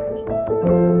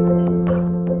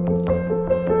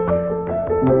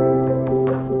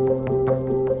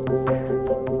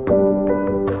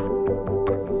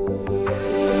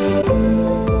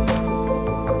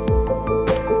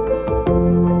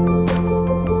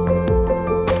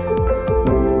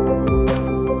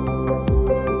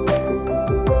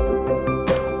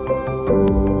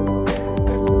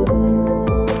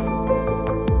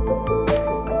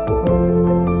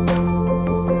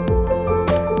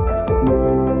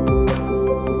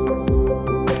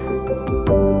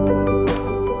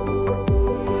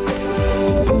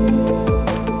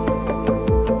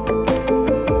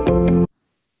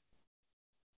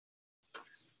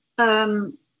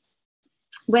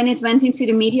when it went into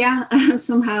the media,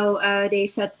 somehow they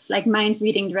said like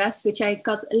mind-reading dress, which I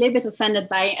got a little bit offended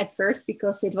by at first,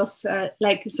 because it was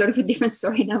like sort of a different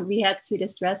story than we had to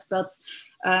this dress. But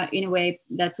in a way,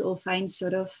 that's all fine,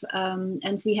 sort of.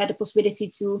 And we had the possibility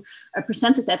to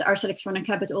present it at Ars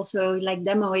Electronica, but also like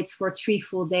demo it for 3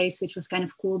 full days, which was kind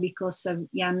of cool, because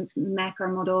Mac, our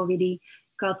model, really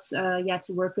got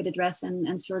to work with the dress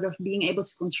and sort of being able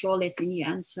to control it in the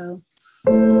end. So.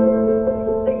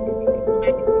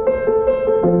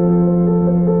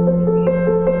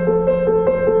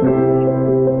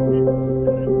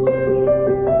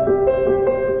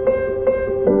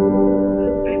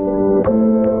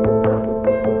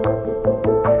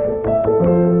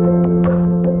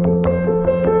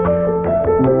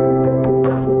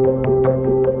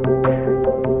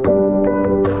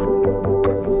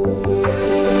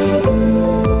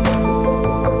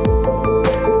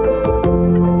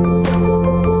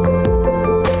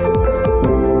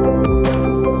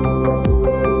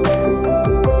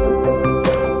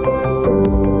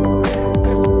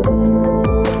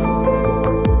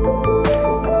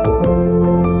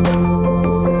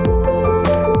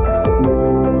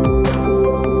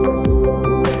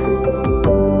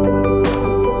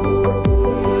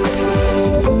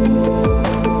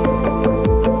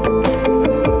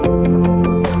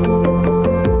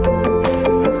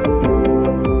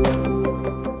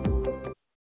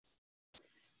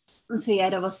 So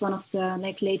yeah, that was one of the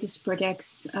like latest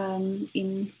projects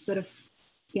in sort of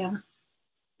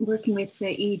working with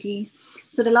AUDI.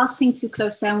 So the last thing to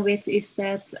close down with is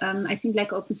that I think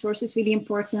like open source is really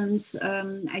important.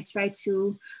 I try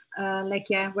to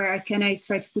where I can, I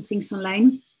try to put things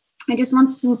online. I just want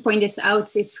to point this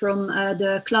out. It's from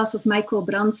the class of Michael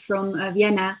Brandt from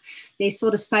Vienna. They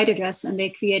saw the spider dress and they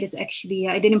created, actually,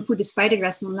 I didn't put the spider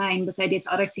dress online, but I did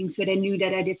other things. So they knew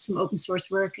that I did some open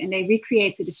source work, and they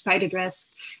recreated the spider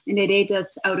dress, and they did that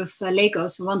out of Lego.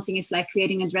 So one thing is like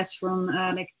creating a dress from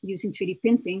like using 3D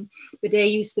printing, but they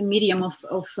used the medium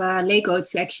of Lego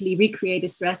to actually recreate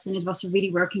this dress, and it was a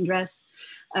really working dress.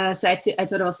 So I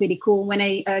thought it was really cool. When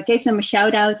I gave them a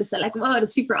shout out, I said like, "Wow,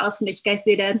 that's super awesome that you guys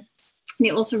did that." They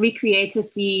also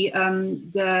recreated the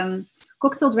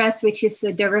cocktail dress, which is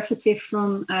a derivative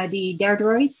from the Dare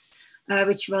Droids,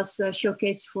 which was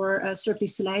showcased for Cirque du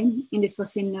Soleil, and this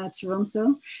was in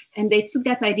Toronto. And they took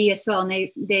that idea as well, and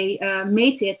they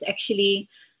made it actually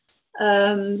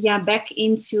back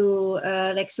into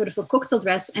like sort of a cocktail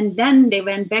dress. And then they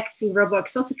went back to Robo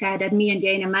Exotica that me and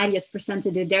Jane and Marius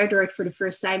presented the Dare Droid for the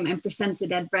first time and presented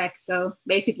that back. So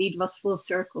basically it was full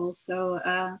circle. So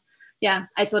yeah,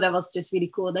 I thought that was just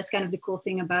really cool. That's kind of the cool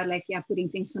thing about like, putting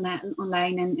things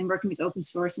online and working with open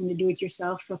source and the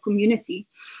do-it-yourself community.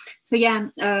 So yeah,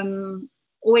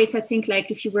 always I think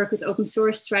like if you work with open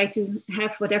source, try to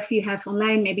have whatever you have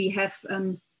online. Maybe you have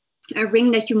a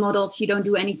ring that you modeled, you don't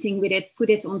do anything with it, put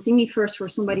it on Thingy first for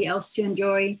somebody else to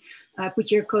enjoy.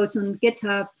 Put your code on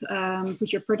GitHub,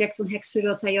 put your project on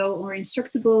Hexer.io or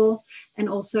Instructable. And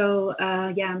also,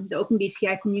 the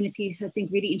OpenBCI community is, I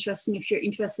think, really interesting if you're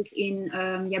interested in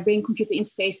brain-computer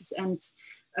interfaces and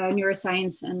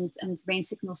neuroscience and brain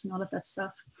signals and all of that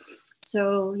stuff.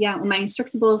 So yeah, on my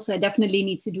Instructables, I definitely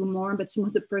need to do more, but some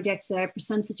of the projects that I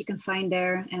presented, you can find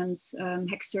there, and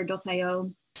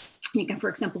Hexer.io. You can, for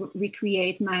example,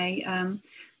 recreate my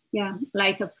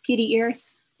light up kitty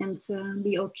ears and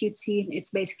be all cutesy.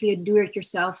 It's basically a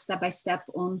do-it-yourself, step-by-step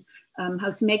on how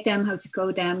to make them, how to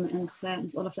code them, and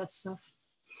all of that stuff.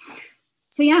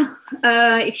 So yeah,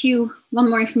 if you want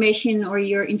more information, or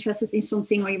you're interested in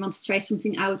something, or you want to try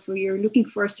something out, or you're looking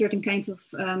for a certain kind of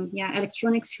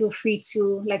electronics, feel free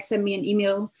to send me an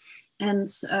email, and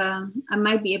I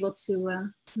might be able to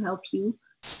help you.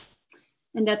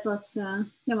 And that was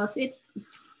it.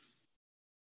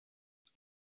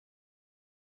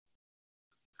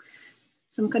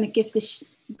 So I'm gonna give the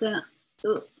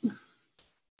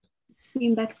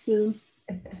screen back to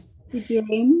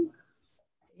Jane.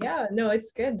 Yeah, no,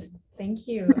 it's good. Thank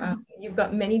you. You've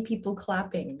got many people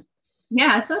clapping.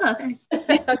 Yeah, I saw that.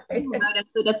 Okay.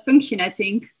 So that's function, I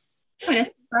think. Oh,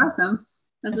 that's awesome.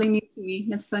 That's like new to me.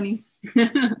 That's funny.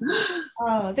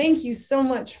 Oh, thank you so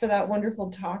much for that wonderful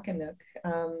talk, Anouk.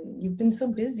 You've been so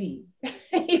busy.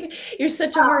 You're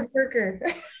such a hard worker.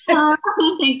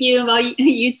 Thank you. Well,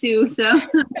 you too. So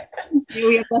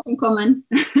we have that in common.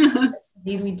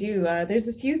 Indeed, we do. There's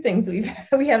a few things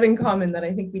we have in common that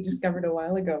I think we discovered a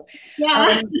while ago.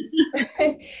 Yeah.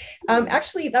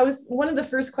 Actually, that was one of the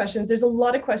first questions. There's a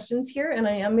lot of questions here, and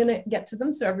I am going to get to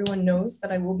them so everyone knows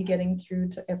that I will be getting through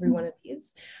to every one of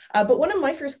these. But one of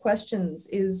my first questions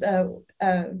is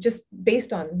just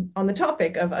based on the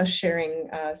topic of us sharing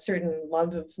a certain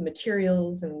love of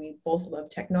materials, and we both love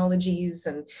technologies,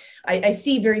 and I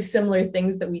see very similar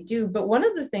things that we do. But one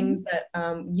of the things that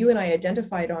you and I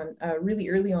identified on really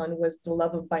early on was the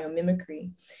love of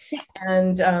biomimicry, yeah.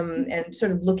 and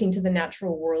sort of looking to the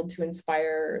natural world to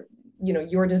inspire, you know,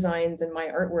 your designs and my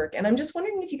artwork. And I'm just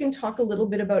wondering if you can talk a little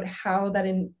bit about how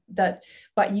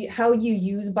how you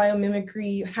use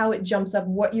biomimicry, how it jumps up,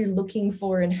 what you're looking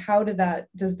for, and how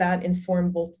does that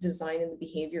inform both design and the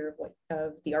behavior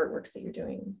of the artworks that you're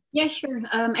doing? Yeah, sure.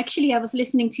 Actually, I was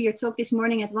listening to your talk this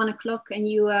morning at 1 o'clock, and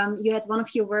you had one of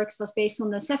your works was based on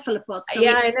the cephalopod. So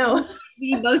yeah, I know.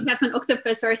 We both have an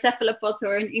octopus or a cephalopod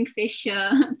or an inkfish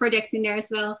project in there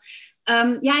as well.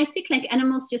 Yeah, I think like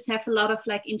animals just have a lot of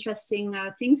like interesting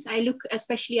things. I look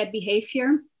especially at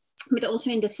behavior, but also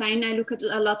in design, I look at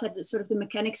a lot at sort of the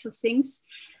mechanics of things.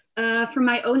 For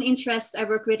my own interest, I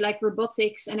work with like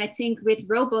robotics, and I think with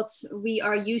robots, we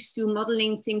are used to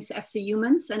modeling things after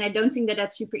humans, and I don't think that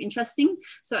that's super interesting.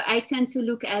 So I tend to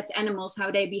look at animals, how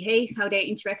they behave, how they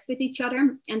interact with each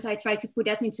other, and I try to put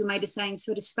that into my design.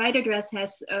 So the spider dress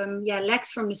has legs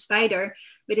from the spider,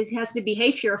 but it has the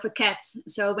behavior of a cat.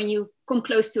 So when you come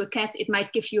close to a cat, it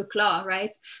might give you a claw,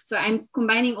 right? So I'm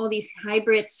combining all these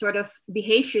hybrid sort of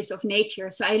behaviors of nature.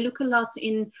 So I look a lot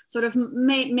in sort of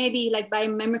maybe like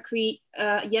biomimicry.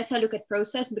 Yes, I look at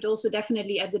process, but also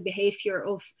definitely at the behavior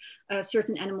of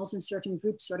certain animals and certain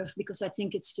groups, sort of, because I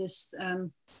think it's just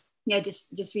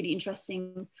just really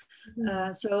interesting.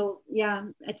 So yeah,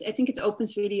 I think it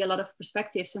opens really a lot of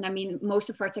perspectives. And I mean, most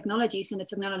of our technologies and the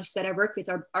technologies that I work with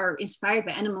are inspired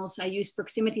by animals. I use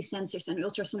proximity sensors and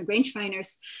ultrasonic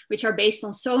rangefinders, which are based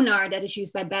on sonar that is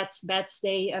used by bats. Bats,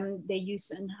 they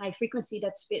use a high frequency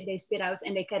that they spit out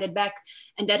and they get it back.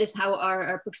 And that is how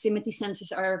our proximity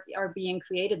sensors are being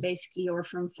created, basically, or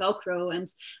from Velcro. And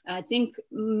I think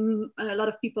a lot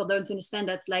of people don't understand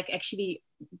that, like, actually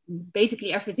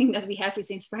basically everything that we have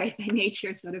is inspired by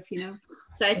nature, sort of, you know.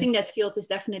 So I think that field is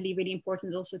definitely really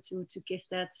important also to give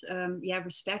that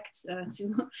respect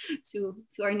to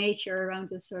our nature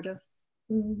around us, sort of.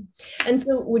 And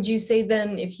so would you say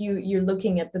then, if you're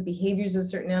looking at the behaviors of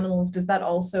certain animals, does that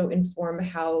also inform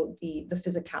how the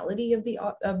physicality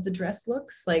of the dress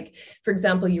looks? Like, for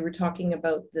example, you were talking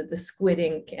about the squid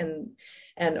ink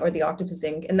or the octopus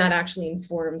ink, and that actually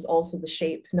informs also the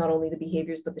shape, not only the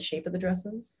behaviors, but the shape of the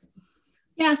dresses?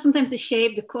 Yeah, sometimes the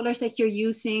shape, the colors that you're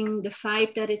using, the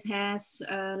vibe that it has,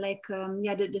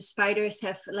 the spiders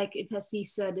have, like, it has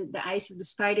these, the eyes of the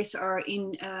spiders are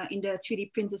in the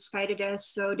 3D printed spider dress.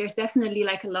 So there's definitely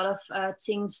like a lot of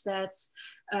things that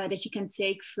you can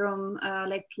take from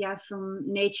from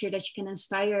nature that you can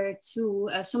inspire to.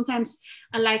 Sometimes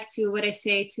I like to,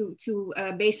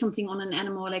 base something on an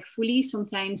animal like fully.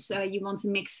 Sometimes you want to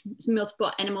mix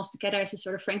multiple animals together as a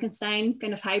sort of Frankenstein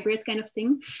kind of hybrid kind of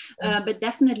thing. But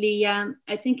definitely,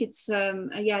 I think it's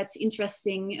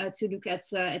interesting to look at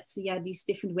these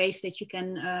different ways that you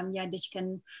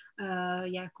can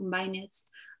combine it.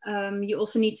 You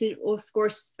also need to, of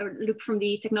course, look from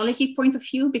the technology point of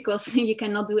view, because you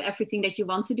cannot do everything that you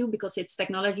want to do because it's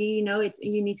technology, you know.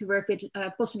 You need to work with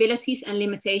possibilities and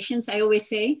limitations, I always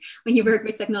say, when you work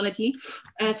with technology.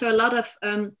 So a lot of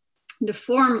the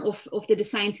form of the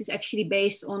designs is actually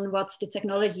based on what the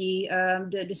technology,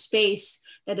 the space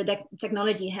that the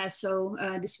technology has. So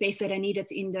the space that I needed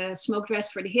in the smoke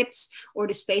dress for the hips, or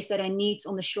the space that I need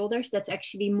on the shoulders, that's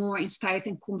actually more inspired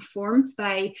and conformed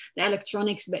by the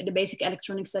electronics, the basic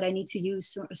electronics that I need to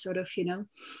use, sort of, you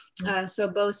know.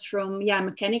 So both from,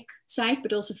 mechanic side,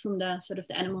 but also from the sort of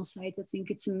the animal side. I think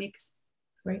it's a mix.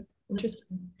 Right.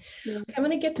 Interesting. Yeah. Okay, I'm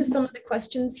going to get to some of the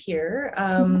questions here.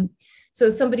 So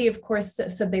somebody, of course,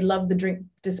 said they love the drink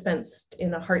dispensed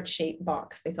in a heart-shaped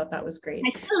box. They thought that was great. I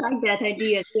still like that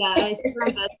idea. Yeah, I still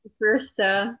like that at first.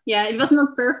 It was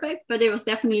not perfect, but it was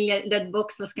definitely, that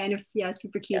box was kind of,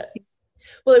 super cute. Yeah.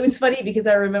 Well, it was funny because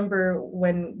I remember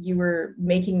when you were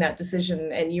making that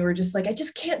decision and you were just like, I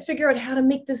just can't figure out how to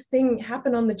make this thing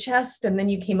happen on the chest. And then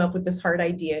you came up with this hard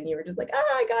idea and you were just like,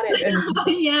 I got it. And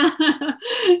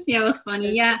it was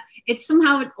funny. Yeah, it's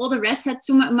somehow all the rest had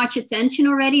too much attention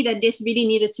already that this really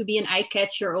needed to be an eye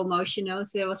catcher almost, you know.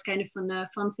 So it was kind of a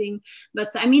fun thing. But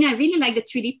I mean, I really like the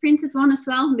 3D printed one as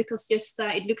well because just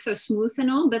it looks so smooth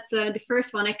and all. But the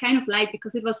first one I kind of liked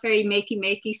because it was very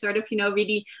makey sort of, you know,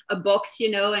 really a box, you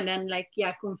know, and then like,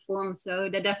 conform. So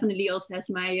that definitely also has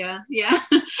my,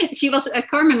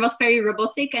 Carmen was very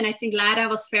robotic, and I think Lara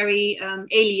was very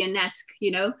alien-esque,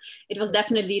 you know. It was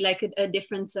definitely like a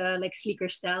different, like sleeker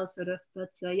style sort of, but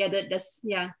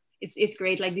it's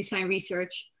great, like design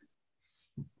research.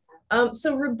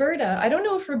 So Roberta, I don't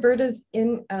know if Roberta's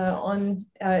in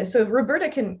so Roberta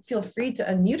can feel free to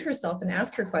unmute herself and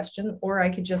ask her question, or I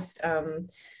could just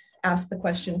ask the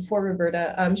question for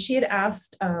Roberta. She had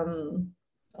asked,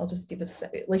 I'll just give a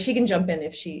second, like she can jump in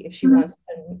if she wants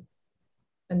to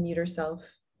unmute herself.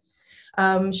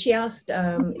 She asked,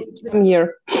 I'm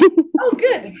here. Oh,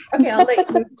 good. Okay, I'll let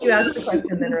you ask the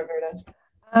question then, Roberta.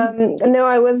 No,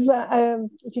 I was,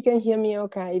 if you can hear me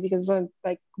okay, because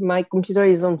like my computer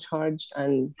is on charge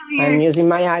and I'm using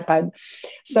my iPad.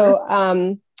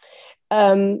 So,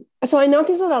 so I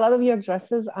noticed that a lot of your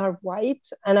dresses are white,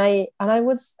 and I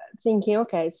was thinking,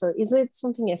 okay, so is it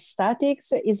something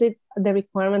aesthetics? Is it the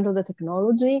requirement of the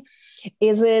technology?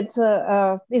 Is it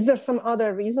is there some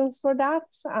other reasons for that?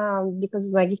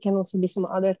 Because like it can also be some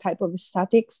other type of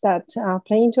aesthetics that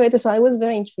play into it. So I was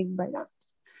very intrigued by that.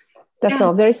 That's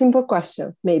all. Very simple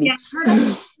question, maybe. Yeah,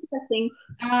 that's interesting.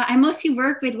 I mostly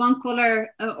work with one color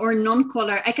or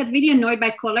non-color. I get really annoyed by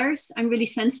colors. I'm really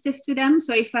sensitive to them.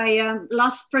 So if I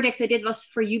last project I did was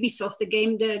for Ubisoft, the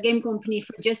game company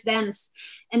for Just Dance,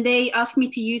 and they asked me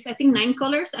to use I think 9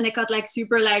 colors, and I got like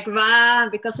super like wow,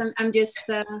 because I'm just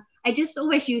I just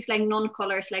always use like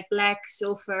non-colors like black,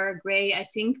 silver, gray. I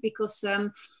think because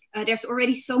there's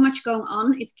already so much going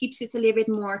on. It keeps it a little bit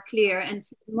more clear. And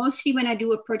mostly when I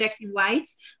do a project in white,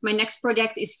 my next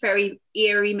project is very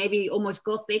eerie, maybe almost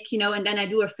gothic, you know, and then I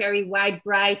do a very white,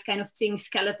 bright kind of thing,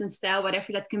 skeleton style,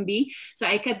 whatever that can be. So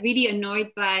I get really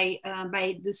annoyed by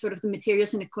the sort of the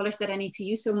materials and the colors that I need to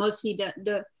use. So mostly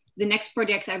the next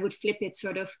project I would flip it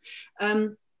sort of.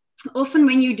 Often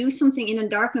when you do something in a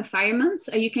dark environment,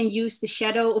 you can use the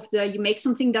shadow of you make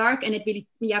something dark and it really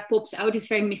pops out. It's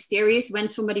very mysterious when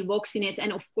somebody walks in it.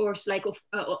 And of course, like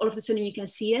all of a sudden you can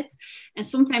see it. And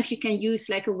sometimes you can use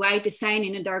like a white design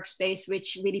in a dark space,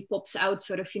 which really pops out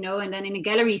sort of, you know, and then in a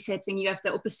gallery setting, you have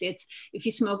the opposite. If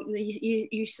you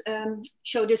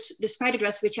show the spider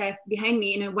dress, which I have behind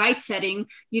me in a white setting,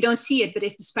 you don't see it. But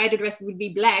if the spider dress would be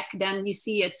black, then you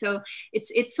see it. So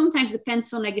it sometimes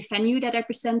depends on like the venue that I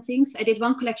present. I did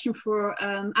one collection for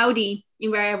AUDI in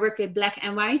where I work with black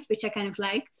and white, which I kind of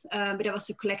liked, but that was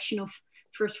a collection of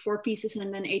first 4 pieces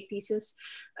and then 8 pieces.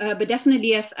 But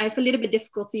definitely I have a little bit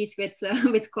difficulties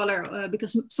with color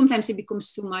because sometimes it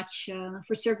becomes too much.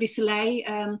 For Cirque du Soleil,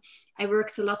 I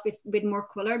worked a lot with more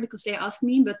color because they asked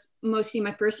me, but mostly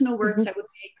my personal works I would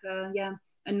make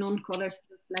a non-color,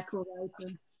 sort of black or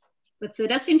white. But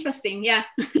that's interesting, yeah.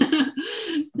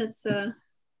 That's a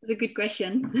good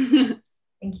question.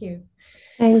 Thank you.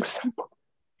 Thanks.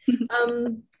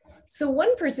 So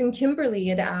one person, Kimberly,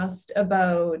 had asked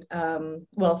about,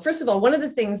 well, first of all, one of the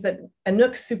things that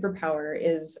Anouk's superpower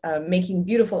is making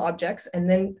beautiful objects. And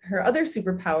then her other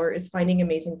superpower is finding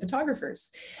amazing photographers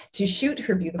to shoot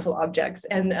her beautiful objects.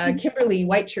 And Kimberly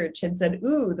Whitechurch had said,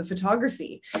 ooh, the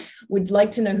photography. Would like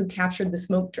to know who captured the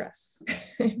smoke dress.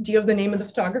 Do you have the name of the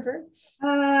photographer?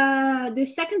 The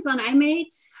second one I made,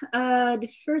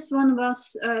 the first one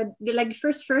was, the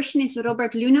first version is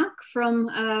Robert Lunak from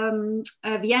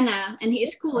Vienna, and he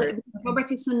is cool.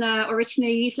 Robert is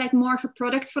originally, he's like more of a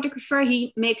product photographer.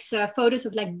 He makes photos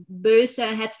of like Bose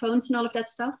headphones and all of that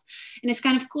stuff. And it's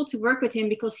kind of cool to work with him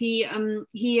because he's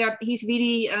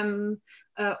really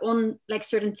on like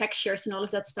certain textures and all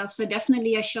of that stuff. So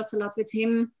definitely I shot a lot with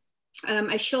him.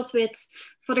 I shot with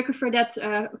a photographer that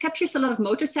captures a lot of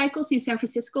motorcycles in San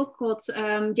Francisco called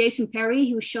Jason Perry,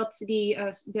 who shot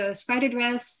the spider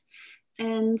dress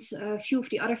and a few of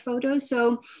the other photos.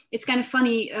 So it's kind of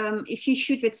funny, if you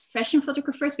shoot with fashion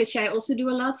photographers, which I also do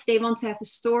a lot, they want to have a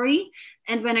story.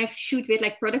 And when I shoot with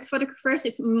like product photographers,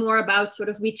 it's more about sort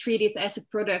of, we treat it as a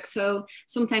product. So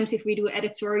sometimes if we do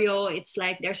editorial, it's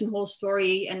like there's a whole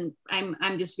story and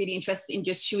I'm just really interested in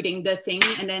just shooting the thing.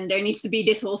 And then there needs to be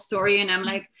this whole story. And I'm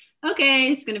like, okay,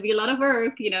 it's going to be a lot of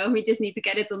work. You know, we just need to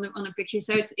get it on a picture.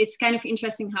 So it's kind of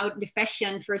interesting how the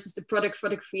fashion versus the product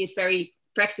photography is very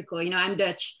practical. You know, I'm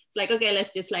Dutch. It's like, okay,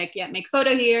 let's just like, yeah, make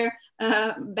photo here,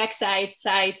 backside,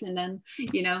 side, and then,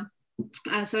 you know,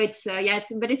 so it's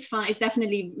but it's fun. It's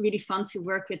definitely really fun to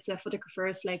work with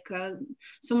photographers. Like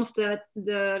some of the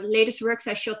latest works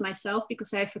I shot myself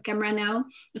because I have a camera now,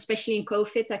 especially in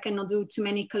COVID. I cannot do too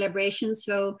many collaborations.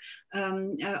 So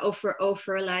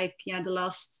over like the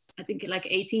last, I think like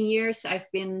 18 years,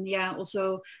 I've been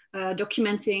also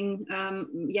documenting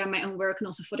my own work and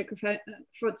also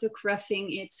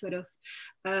photographing it sort of,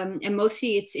 and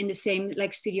mostly it's in the same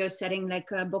like studio setting, like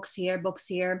box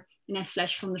here, and I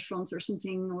flash from the front or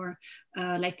something, or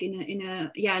like in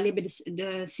a little bit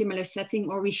the similar setting,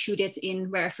 or we shoot it in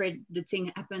wherever the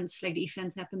thing happens, like the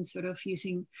event happens, sort of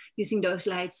using those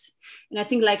lights. And I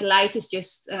think like light is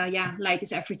just light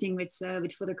is everything with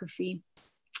photography,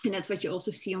 and that's what you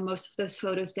also see on most of those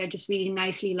photos. They're just really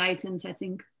nicely lightened, I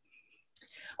think.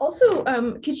 Also,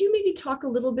 could you maybe talk a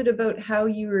little bit about how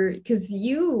you were, because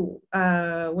you,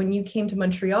 when you came to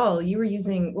Montreal, you were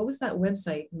using, what was that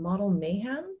website, Model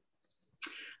Mayhem?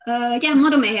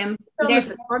 Model Mayhem. There's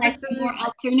like more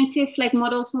alternative like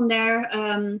models on there.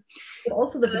 But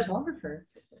also the photographer.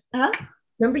 Huh?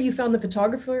 Remember, you found the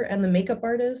photographer and the makeup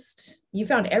artist. You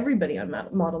found everybody on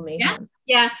Model Mayhem.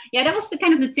 Yeah. That was the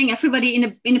kind of the thing. Everybody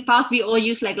in the past, we all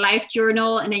used like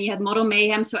LiveJournal, and then you had Model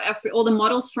Mayhem. So all the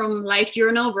models from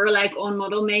LiveJournal were like on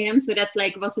Model Mayhem. So that's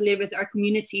like was a little bit our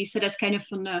community. So that's kind of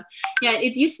fun.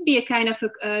 It used to be a kind of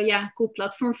a cool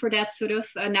platform for that sort of.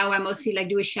 Now I mostly like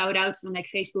do a shout out on like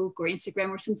Facebook or Instagram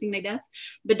or something like that.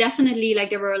 But definitely like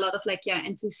there were a lot of like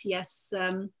enthusiasts.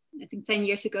 I think 10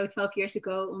 years ago, 12 years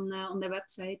ago on their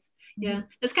website. Yeah,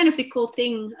 that's kind of the cool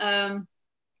thing.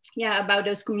 About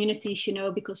those communities, you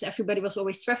know, because everybody was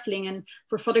always traveling, and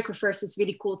for photographers, it's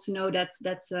really cool to know that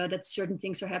certain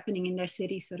things are happening in their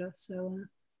city, sort of. So,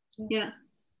 yeah.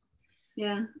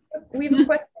 We have a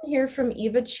question here from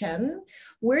Eva Chen.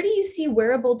 Where do you see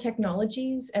wearable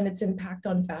technologies and its impact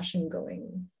on fashion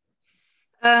going?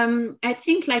 I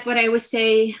think like what I would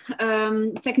say,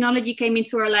 technology came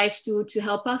into our lives to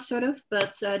help us sort of,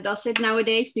 but does it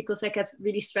nowadays? Because I get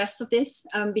really stressed of this,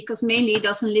 because mainly it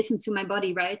doesn't listen to my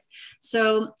body, right?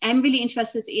 So I'm really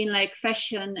interested in like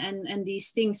fashion and these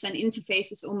things and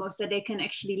interfaces almost that they can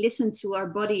actually listen to our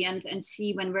body and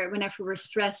see whenever we're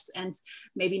stressed and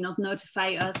maybe not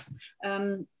notify us.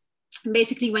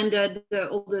 Basically, when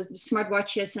all the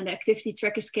smartwatches and the activity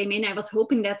trackers came in, I was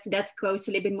hoping that goes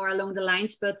a little bit more along the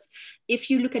lines. But if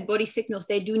you look at body signals,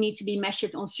 they do need to be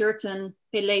measured on certain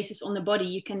places on the body.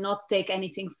 You cannot take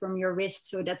anything from your wrist.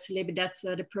 So that's a little bit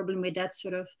the problem with that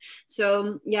sort of.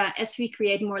 So as we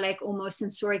create more like almost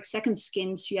sensoric second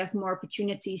skins, you have more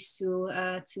opportunities to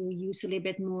use a little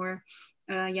bit more.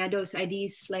 Those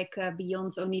ideas like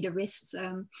beyond only the wrists,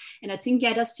 and I think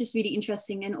that's just really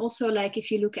interesting. And also like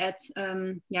if you look at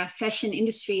fashion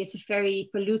industry, it's a very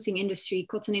polluting industry.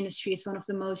 Cotton industry is one of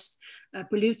the most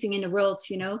polluting in the world,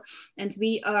 you know, and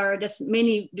that's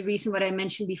mainly the reason what I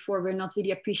mentioned before. We're not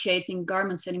really appreciating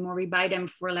garments anymore. We buy them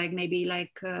for like maybe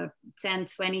like 10,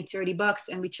 20, 30 bucks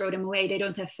and we throw them away. They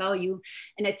don't have value.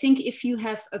 And I think if you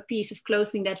have a piece of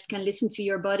clothing that can listen to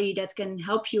your body, that can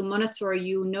help you, monitor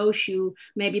you, knows you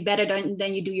maybe better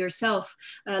than you do yourself,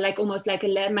 like almost like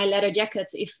my leather jacket.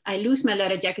 If I lose my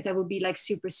leather jacket, I would be like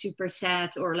super, super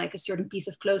sad, or like a certain piece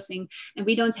of clothing. And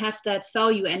we don't have that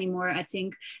value anymore, I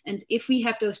think. And if we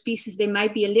have those pieces, they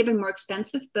might be a little bit more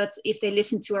expensive, but if they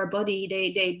listen to our body,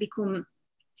 they become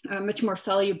much more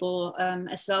valuable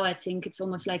as well. I think it's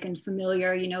almost like a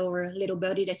familiar, you know, or a little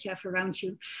body that you have around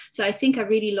you. So I think I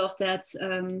really love that,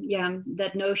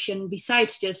 that notion,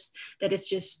 besides just that it's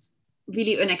just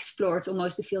really unexplored,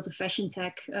 almost the field of fashion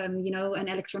tech, you know, and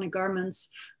electronic garments,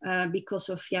 because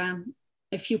of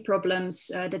a few problems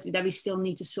that we still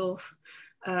need to solve.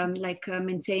 Like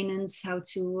maintenance, how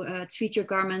to treat your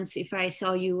garments. If I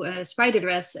sell you a spider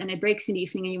dress and it breaks in the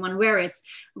evening and you want to wear it,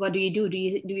 what do you do? Do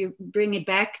you bring it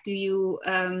back? Do you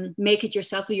make it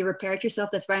yourself? Do you repair it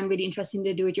yourself? That's why I'm really interested in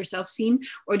the do-it-yourself scene.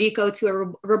 Or do you go to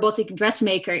a robotic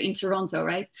dressmaker in Toronto,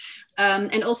 right?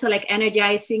 And also like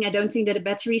energizing. I don't think that the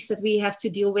batteries that we have to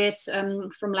deal with,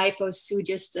 from lipos to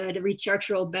just the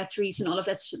rechargeable batteries and all of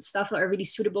that stuff, are really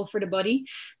suitable for the body,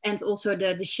 and also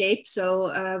the shape.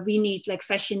 So we need, like,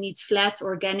 fashion needs flat,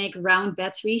 organic, round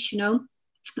batteries, you know,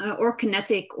 or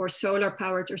kinetic or solar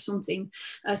powered or something.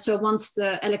 So once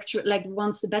the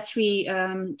battery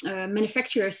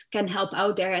manufacturers can help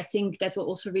out there, I think that will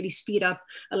also really speed up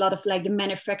a lot of like the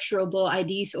manufacturable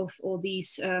ideas of all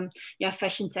these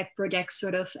fashion tech projects,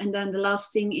 sort of. And then the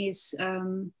last thing is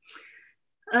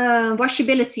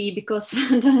washability, because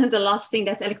the last thing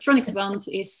that electronics wants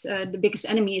is the biggest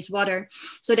enemy is water.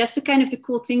 So that's the kind of the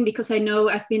cool thing, because I know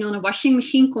I've been on a washing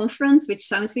machine conference, which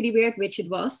sounds really weird, which it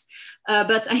was,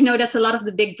 but I know that a lot of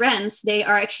the big brands, they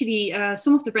are actually,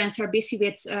 some of the brands are busy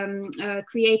with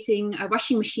creating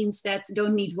washing machines that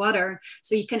don't need water.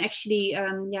 So you can actually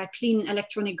clean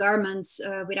electronic garments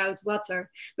without water,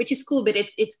 which is cool, but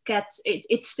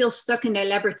it's still stuck in their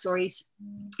laboratories.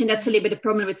 And that's a little bit the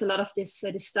problem with a lot of this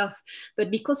stuff. But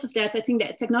because of that, I think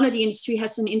the technology industry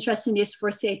has an interest in this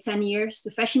for, say, 10 years. The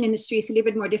fashion industry is a little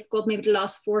bit more difficult, maybe the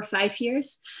last 4 or 5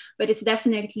 years, but it's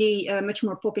definitely much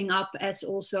more popping up, as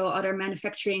also other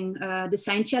manufacturing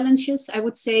design challenges, I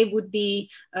would say, would be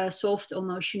solved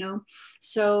almost, you know.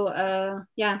 So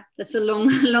that's a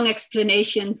long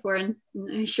explanation for a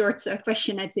short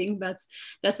question, I think, but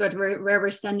that's where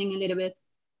we're standing a little bit.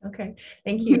 Okay,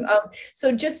 thank you.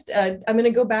 So just, I'm going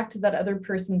to go back to that other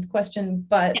person's question,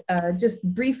 but just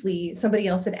briefly, somebody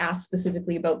else had asked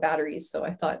specifically about batteries. So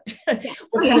I thought,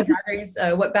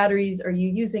 what batteries are you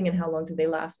using and how long do they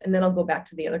last? And then I'll go back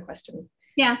to the other question.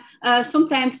 Yeah,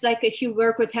 sometimes, like, if you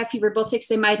work with heavy robotics,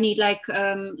 they might need like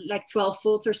 12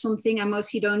 volts or something. I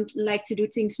mostly don't like to do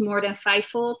things more than 5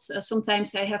 volts.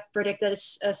 Sometimes I have a product that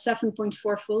is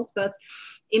 7.4 volt, but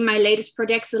in my latest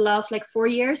projects, the last like 4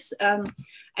 years,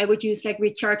 I would use like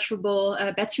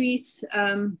rechargeable batteries,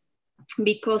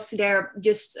 because they're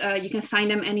just, you can find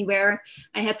them anywhere.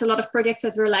 I had a lot of projects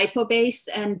that were lipo based,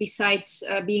 and besides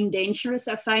being dangerous,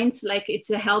 I find like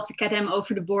it's a hell to get them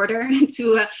over the border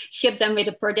to ship them with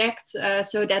a product.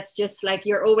 So that's just like,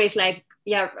 you're always like,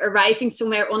 arriving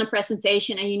somewhere on a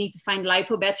presentation and you need to find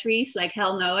lipo batteries. Like,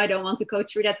 hell no, I don't want to go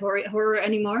through that horror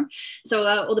anymore. So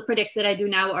all the products that I do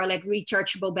now are like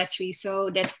rechargeable batteries. So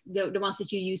that's the ones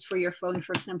that you use for your phone,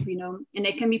 for example, you know, and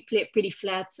they can be pretty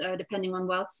flat depending on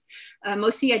what.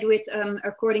 Mostly I do it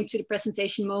according to the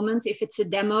presentation moment. If it's a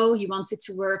demo, you want it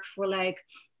to work for like,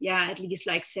 at least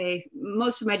like, say,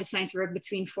 most of my designs work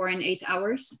between 4 and 8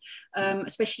 hours,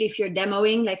 especially if you're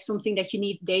demoing like something that you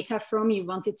need data from. You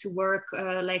want it to work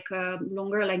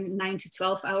longer, like 9 to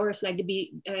 12 hours, like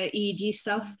the EEG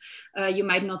stuff. You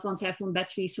might not want to have on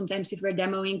battery. Sometimes if we're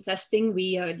demoing, testing,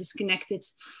 we just connect it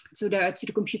to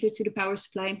the computer, to the power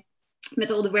supply.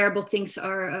 But all the wearable things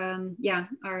are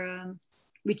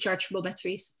rechargeable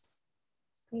batteries.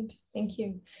 Great, thank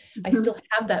you. I still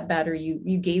have that battery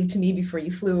you gave to me before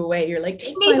you flew away. You're like,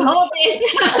 take please hold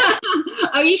this.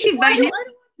 Oh, you should buy it.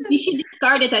 You should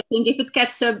discard it, I think. If it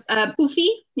gets poofy,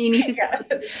 you need to.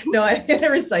 No, I'm going to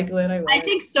recycle it. I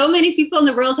think so many people in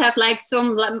the world have like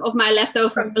some of my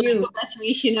leftover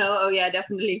batteries, you know. Oh yeah,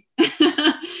 definitely. Okay,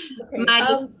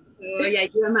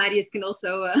 you and Marius can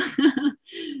also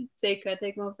take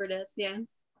one for that. Yeah.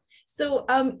 So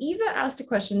Eva asked a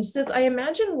question. She says, I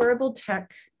imagine wearable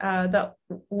tech that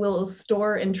will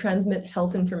store and transmit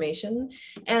health information,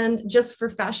 and just for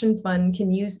fashion fun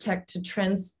can use tech to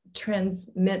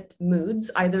transmit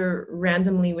moods, either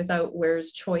randomly without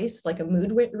wearer's choice, like a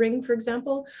mood ring, for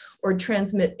example, or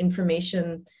transmit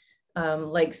information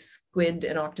like squid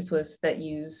and octopus that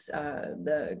use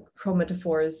the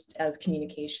chromatophores as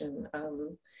communication.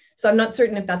 So I'm not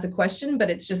certain if that's a question,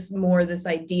 but it's just more this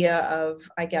idea of,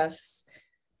 I guess,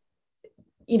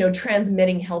 you know,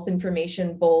 transmitting health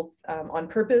information both on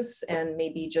purpose and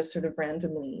maybe just sort of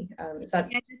randomly. Is that?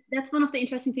 Yeah, that's one of the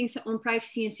interesting things on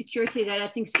privacy and security that I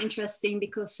think is interesting,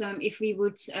 because if we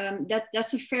would,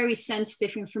 that's a very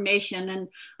sensitive information, and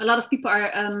a lot of people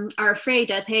are afraid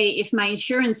that, hey, if my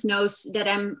insurance knows that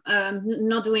I'm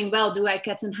not doing well, do I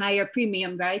get a higher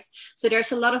premium, right? So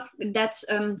there's a lot of that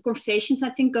conversations,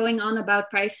 I think, going on about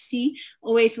privacy.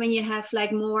 Always when you have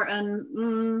like more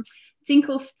think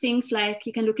of things like,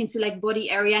 you can look into like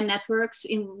body area networks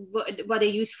in what they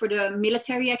use for the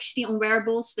military actually on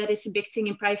wearables. That is a big thing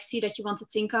in privacy that you want to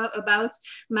think about.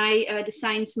 My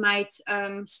designs might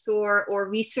store or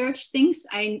research things.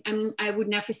 I would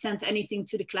never send anything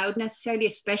to the cloud necessarily,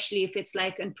 especially if it's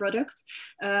like a product.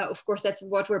 Of course, that's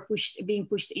what we're being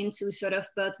pushed into sort of,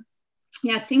 but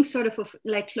yeah, think sort of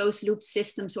like closed loop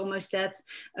systems almost, that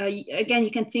again, you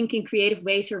can think in creative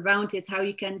ways around it, how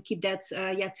you can keep that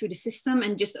to the system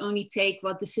and just only take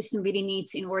what the system really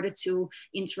needs in order to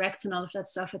interact and all of that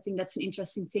stuff. I think that's an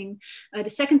interesting thing. The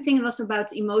second thing was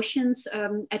about emotions.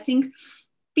 I think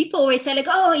people always say like,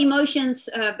 oh, emotions,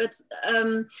 but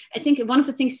I think one of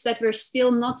the things is that we're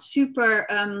still not super,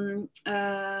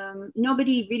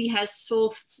 nobody really has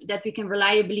solved that we can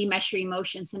reliably measure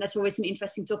emotions. And that's always an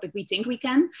interesting topic. We think we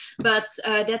can, but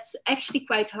that's actually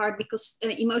quite hard, because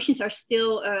emotions are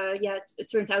still, it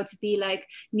turns out to be like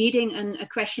needing a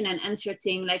question and answer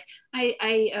thing. Like,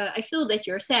 I feel that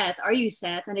you're sad. Are you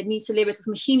sad? And it needs a little bit of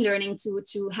machine learning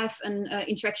to have an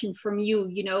interaction from you,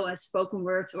 you know, a spoken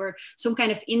word or some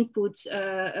kind of input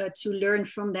to learn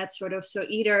from that sort of. So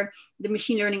either the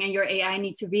machine learning and your AI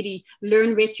need to really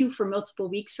learn with you for multiple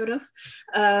weeks sort of.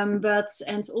 And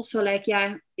also like,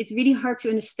 yeah, it's really hard to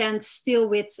understand still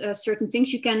with certain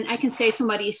things. I can say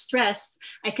somebody is stressed.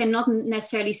 I cannot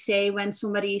necessarily say when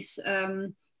somebody's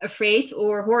afraid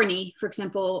or horny, for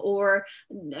example, or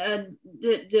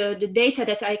the data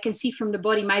that I can see from the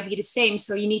body might be the same.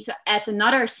 So you need to add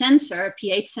another sensor, a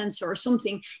pH sensor or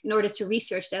something, in order to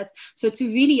research that. So to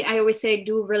really, I always say,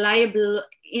 do reliable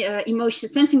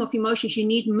sensing of emotions, you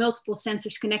need multiple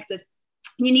sensors connected.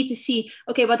 You need to see,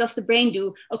 okay, what does the brain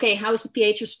do? Okay, how is the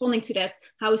pH responding to that?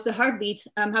 How is the heartbeat?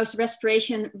 How is the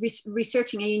respiration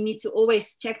researching? And you need to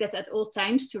always check that at all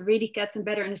times to really get a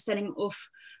better understanding of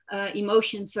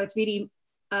emotions. So it's really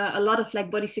a lot of like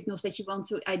body signals that you want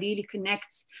to ideally connect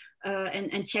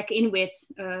and check in with,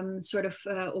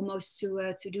 almost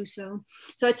to do so.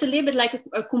 So it's a little bit like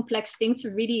a complex thing to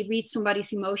really read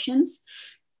somebody's emotions.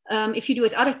 If you do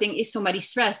it other thing, is somebody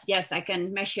stressed? Yes, I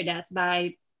can measure that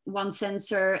by one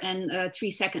sensor and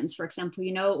 3 seconds, for example,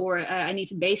 you know, or I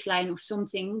need a baseline of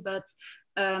something. But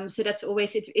so that's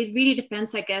always, it really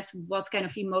depends, I guess, what kind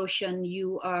of emotion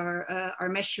you are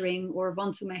measuring or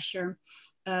want to measure.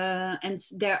 And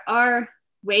there are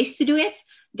ways to do it.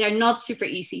 They're not super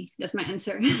easy. That's my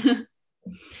answer.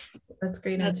 That's a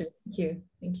great answer. Thank you.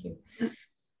 Thank you.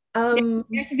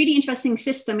 There's a really interesting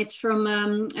system. It's from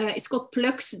it's called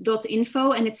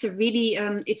plugs.info, and it's a really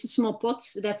it's a small pot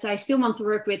that I still want to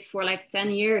work with for like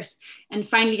 10 years, and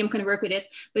finally I'm going to work with it.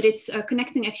 But it's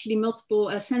connecting actually multiple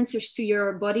sensors to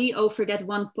your body over that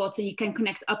one pot, and you can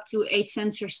connect up to 8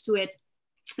 sensors to it.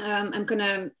 I'm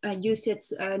gonna use it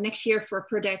next year for a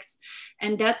product,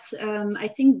 and that's I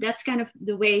think that's kind of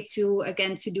the way to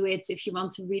do it if you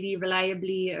want to really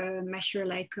reliably measure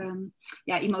like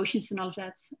emotions and all of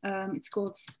that. It's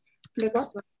called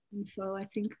plugs.info, I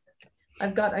think.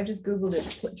 I just googled it.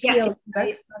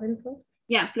 Plux.info.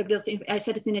 Yeah, plug.info. I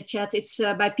said it in the chat. It's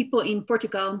by people in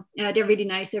Portugal. They're really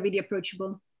nice. They're really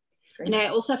approachable. Great. And I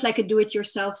also have like a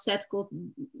do-it-yourself set called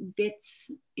Bit.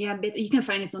 You can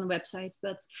find it on the website,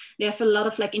 but they have a lot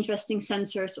of like interesting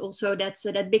sensors. Also,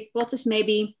 that big pot is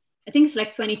maybe, I think it's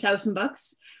like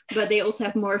 $20,000, but they also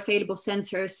have more available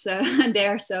sensors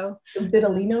there. So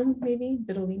Bitalino, maybe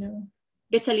Bitalino,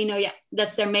 yeah,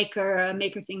 that's their maker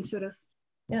thing, sort of.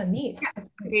 Yeah, neat.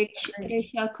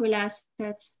 Rachel Kula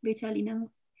said Bitalino.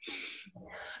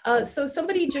 So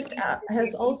somebody just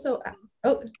has also.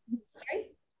 Oh, sorry.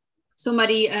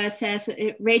 Somebody says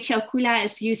Rachel Kula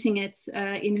is using it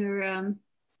in her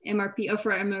MRP,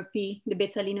 over MRP, the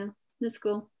Bitalino. That's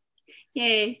cool.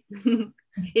 Yay.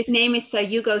 His name is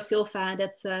Hugo Silva.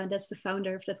 That's the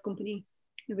founder of that company.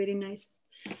 Really nice.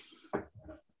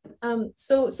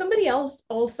 So somebody else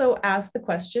also asked the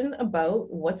question about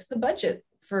what's the budget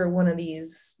for one of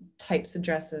these types of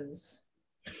dresses?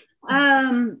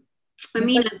 I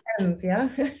mean, it depends, yeah,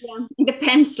 it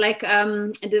depends. Like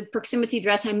the proximity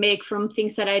dress I make from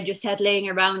things that I just had laying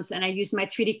around, and I use my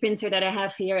 3D printer that I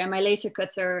have here and my laser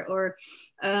cutter, or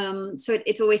so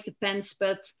it always depends.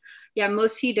 But yeah,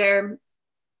 mostly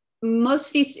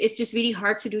it's just really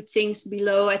hard to do things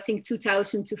below, I think,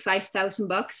 $2,000 to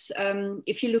 $5,000.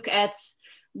 If you look at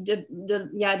the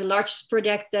largest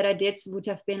project that I did would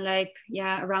have been like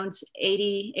around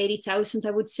 80,000,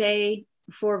 I would say.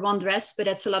 for one dress, but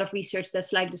that's a lot of research.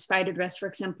 That's like the spider dress, for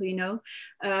example, you know.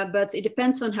 But it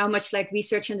depends on how much like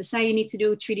research and design you need to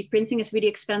do. 3D printing is really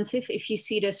expensive. If you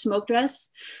see the smoke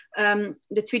dress, the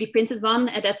 3D printed one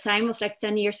at that time was like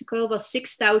 10 years ago, was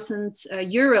 6,000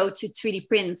 euro to 3D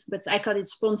print. But I got it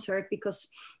sponsored because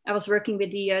I was working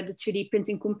with the 3D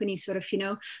printing company, sort of, you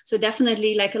know. So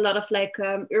definitely like a lot of like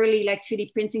early like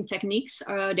 3D printing techniques,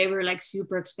 they were like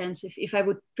super expensive. If I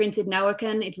would print it now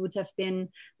again, it would have been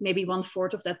maybe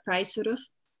 1/4 of that price, sort of.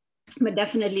 But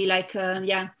definitely like,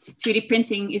 yeah, 3D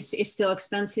printing is still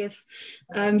expensive.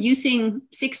 Using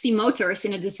 60 motors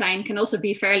in a design can also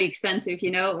be fairly expensive,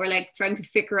 you know, or like trying to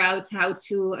figure out how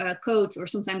to code, or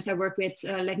sometimes I work with,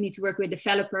 like need to work with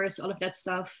developers, all of that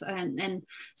stuff. And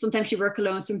sometimes you work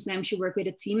alone, sometimes you work with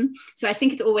a team. So I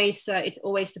think it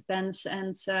always depends.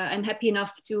 And I'm happy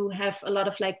enough to have a lot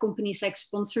of like companies like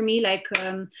sponsor me, like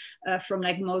from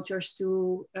like motors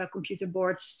to computer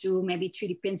boards to maybe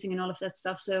 3D printing and all of that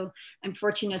stuff. So I'm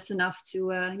fortunate enough to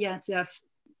have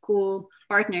cool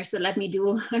partners that let me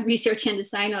do research and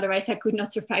design. Otherwise, I could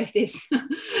not survive this.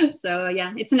 So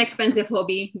yeah, it's an expensive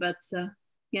hobby, but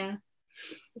yeah.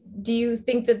 Do you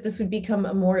think that this would become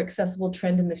a more accessible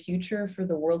trend in the future for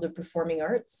the world of performing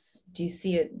arts? Do you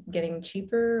see it getting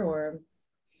cheaper, or?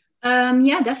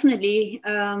 Yeah, definitely.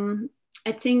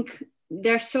 I think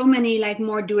there's so many like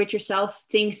more do-it-yourself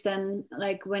things than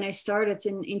like when I started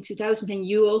in 2000, and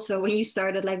you also, when you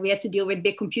started, like we had to deal with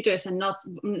big computers and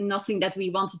nothing that we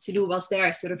wanted to do was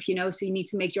there, sort of, you know. So you need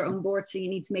to make your own boards, so you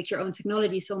need to make your own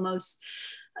technologies almost.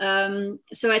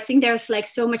 So I think there's like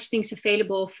so much things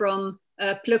available from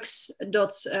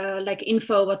like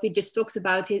info, what we just talked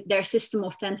about, their system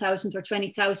of 10,000 or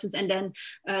 20,000, and then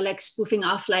like spoofing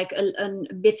off like a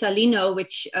Bitalino,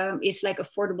 which is like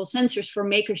affordable sensors for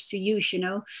makers to use, you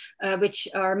know, which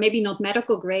are maybe not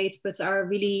medical grade, but are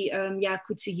really,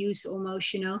 good to use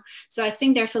almost, you know. So I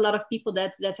think there's a lot of people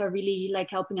that are really like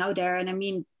helping out there. And I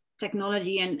mean,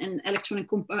 technology and electronic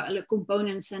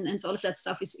components and all of that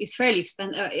stuff is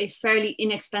fairly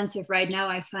inexpensive right now,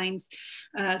 I find.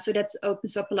 So that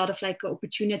opens up a lot of like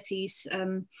opportunities.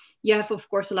 You have, of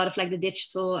course, a lot of like the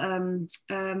digital. I'm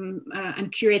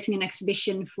curating an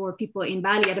exhibition for people in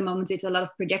Bali at the moment with a lot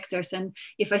of projectors, and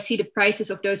if I see the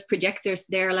prices of those projectors,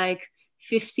 they're like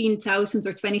 15,000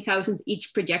 or 20,000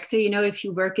 each projector, you know, if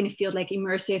you work in a field like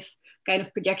immersive kind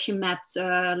of projection maps,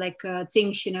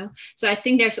 things, you know. So I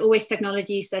think there's always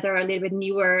technologies that are a little bit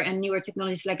newer, and newer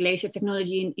technologies like laser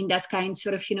technology in that kind,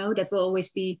 sort of, you know, that will always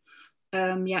be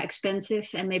expensive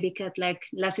and maybe get like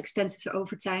less expensive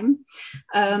over time.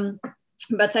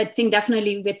 But I think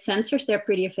definitely with sensors, they're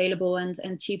pretty available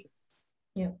and cheap.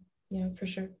 Yeah, for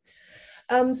sure.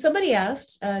 Somebody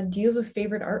asked, do you have a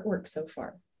favorite artwork so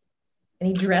far?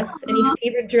 Any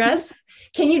favorite dress?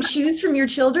 Can you choose from your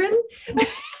children?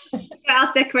 I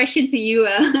asked that question to you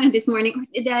this morning.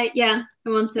 I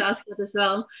want to ask that as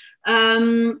well.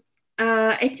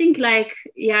 I think like,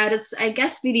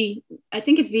 I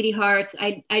think it's really hard.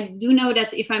 I do know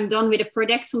that if I'm done with a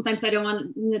project, sometimes I don't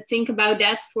want to think about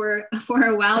that for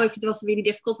a while, if it was a really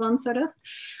difficult one, sort of.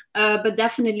 But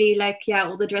definitely like,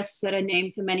 all the dresses that I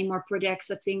named and many more projects,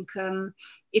 I think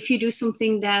if you do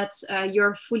something that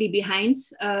you're fully behind,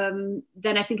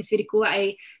 then I think it's really cool.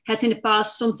 I had in the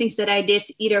past some things that I did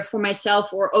either for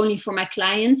myself or only for my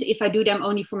clients. If I do them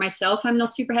only for myself, I'm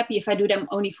not super happy. If I do them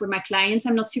only for my clients,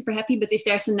 I'm not super happy. But if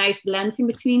there's a nice blend in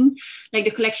between, like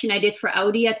the collection I did for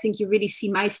AUDI, I think you really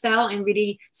see my style and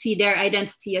really see their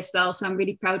identity as well. So I'm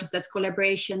really proud of that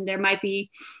collaboration. There might be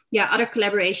other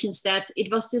collaborations that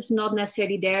it was just not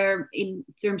necessarily there in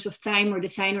terms of time or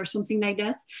design or something like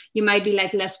that. You might be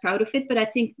like less proud of it, but I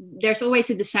think there's always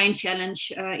a design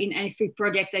challenge in every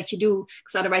project that you do,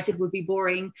 because otherwise it would be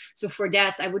boring. So for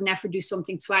that, I would never do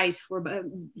something twice.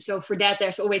 So for that,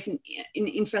 there's always an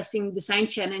interesting design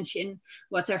challenge in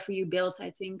whatever you build,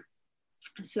 I think.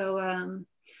 So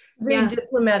very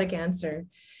diplomatic answer.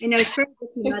 I know it's very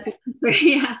diplomatic.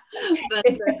 Yeah, but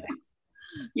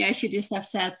I should just have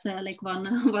said like one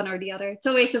or the other. It's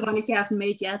always the one that you haven't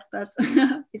made yet, but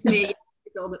it's me.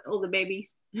 It's all the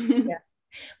babies. Yeah.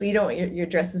 Well, you don't want your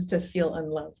dresses to feel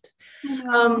unloved.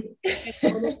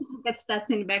 Get stabbed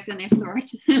in the back then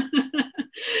afterwards.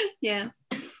 Yeah.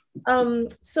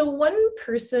 So one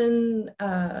person,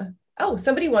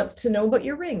 somebody wants to know about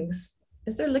your rings.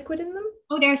 Is there liquid in them?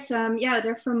 Oh, there's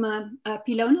they're from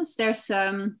Pilonas. There's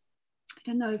I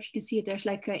don't know if you can see it. There's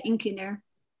like ink in there.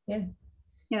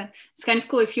 Yeah, it's kind of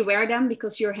cool if you wear them,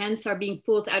 because your hands are being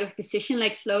pulled out of position,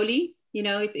 like slowly. You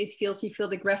know, you feel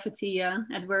the gravity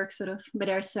at work, sort of. But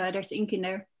there's ink in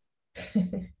there.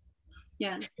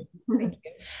 Yeah. Thank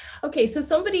you. Okay, so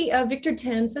somebody, Victor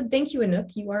Tan said, thank you,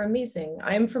 Anouk, you are amazing.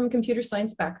 I'm from a computer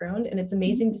science background, and it's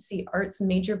amazing to see art's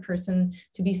major person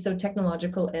to be so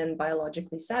technological and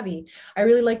biologically savvy. I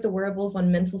really like the wearables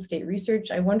on mental state research.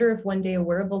 I wonder if one day a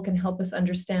wearable can help us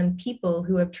understand people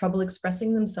who have trouble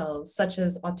expressing themselves, such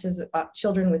as autism,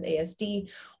 children with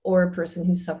ASD, or a person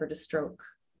who suffered a stroke.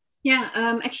 Yeah,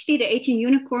 actually the 18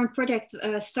 Unicorn project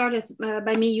started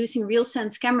by me using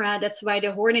RealSense camera. That's why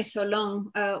the horn is so long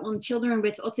on children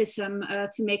with autism,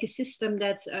 to make a system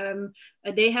that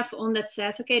they have on that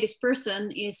says, okay, this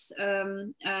person is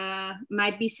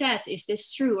might be sad. Is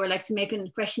this true? Or like to make a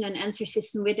question and answer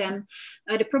system with them.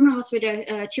 The problem was with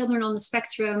the children on the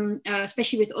spectrum,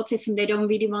 especially with autism, they don't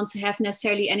really want to have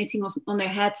necessarily anything on their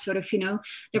head, sort of, you know.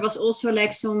 There was also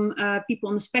like some people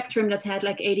on the spectrum that had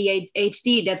like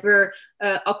ADHD that were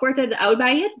awkwarded out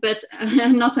by it, but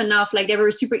not enough. Like they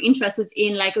were super interested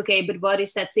in like, okay, but what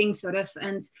is that thing, sort of.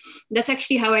 And that's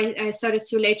actually how I started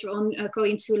to later on go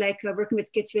into like working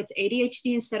with kids with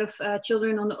ADHD instead of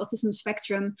children on the autism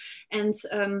spectrum. And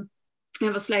I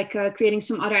was like creating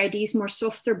some other IDs, more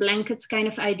softer blanket kind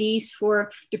of IDs for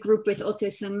the group with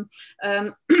autism.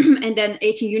 And then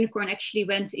 18 Unicorn actually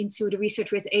went into the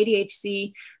research with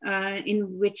ADHD,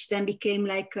 in which then became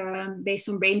like based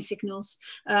on brain signals.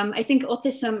 I think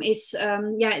autism is,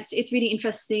 it's really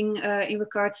interesting in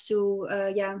regards to,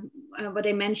 what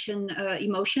I mentioned,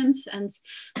 emotions. And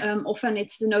often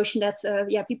it's the notion that,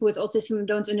 people with autism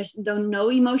don't know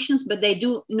emotions, but they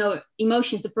do know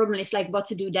emotions. The problem is like what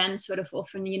to do then, sort of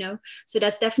often, you know. So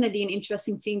that's definitely an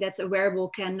interesting thing that a wearable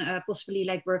can possibly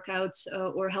like work out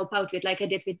or help out with. Like I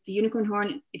did with the unicorn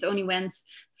horn, it only went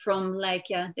from like,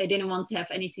 they didn't want to have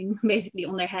anything basically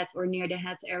on their head or near the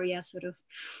head area, sort of.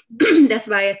 That's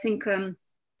why I think a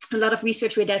lot of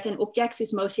research with that and objects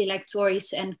is mostly like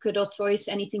toys and cuddle toys.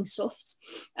 Anything soft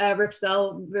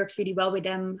works really well with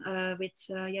them,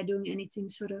 doing anything,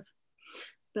 sort of.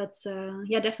 But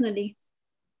definitely.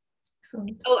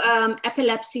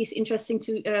 Epilepsy is interesting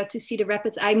to see the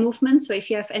rapid eye movement. So if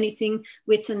you have anything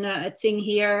with a thing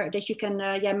here that you can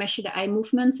measure the eye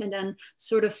movement and then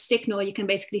sort of signal, you can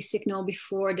basically signal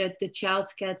before the child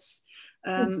gets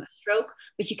a stroke.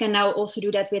 But you can now also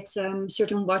do that with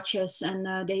certain watches,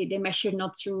 and they measure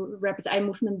not through rapid eye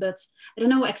movement, but I don't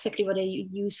know exactly what they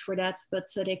use for that, but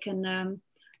they can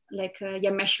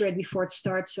measure it before it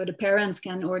starts, so the parents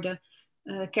can, or the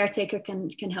caretaker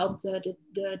can help the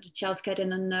child get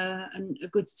in a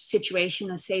good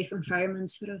situation, a safe environment,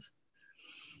 sort of.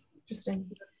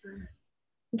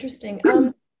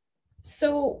 Interesting.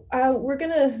 So we're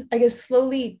gonna, I guess,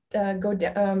 slowly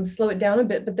slow it down a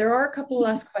bit, but there are a couple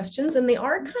last questions, and they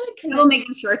are kind of connected. We'll make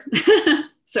them short.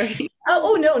 Sorry.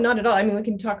 Oh no, not at all. I mean, we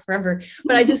can talk forever,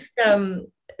 but I just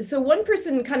so one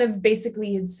person kind of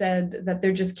basically had said that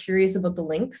they're just curious about the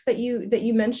links that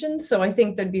you mentioned. So I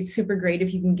think that'd be super great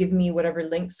if you can give me whatever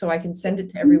links so I can send it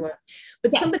to everyone.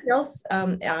 But somebody else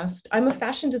asked, I'm a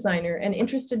fashion designer and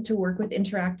interested to work with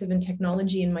interactive and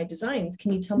technology in my designs.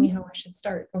 Can you tell me how I should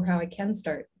start, or how I can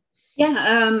start?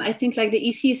 Yeah, I think like the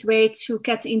easiest way to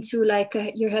get into like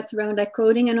your head around like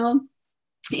coding and all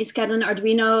is get an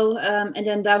Arduino and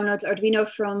then download Arduino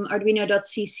from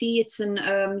arduino.cc. It's an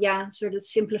sort of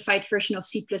simplified version of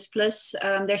C++. There's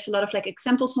a lot of like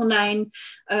examples online.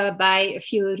 Buy a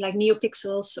few like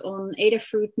NeoPixels on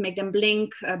Adafruit, make them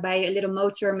blink, buy a little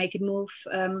motor, make it move.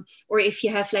 Or if you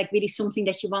have like really something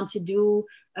that you want to do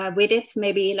with it,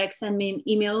 maybe like send me an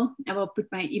email. I will put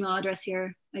my email address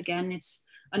here again. It's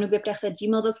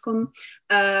anoukWipprecht@gmail.com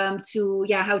to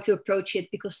how to approach it,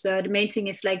 because the main thing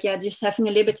is like just having a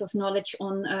little bit of knowledge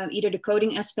on either the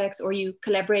coding aspect, or you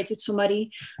collaborate with somebody,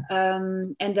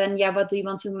 and then what do you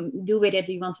want to do with it?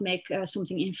 Do you want to make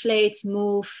something inflate,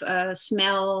 move,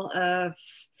 smell,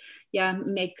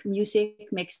 make music,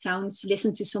 make sounds,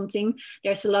 listen to something?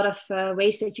 There's a lot of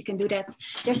ways that you can do that.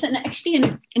 There's actually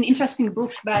an interesting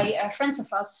book by friends of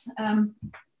us.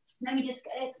 Let me just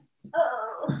get it.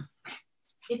 Oh.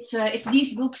 It's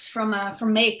these books from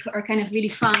Make are kind of really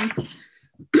fun.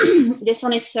 This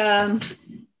one is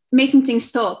Making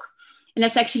Things Talk, and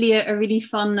that's actually a really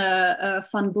fun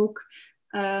book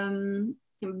that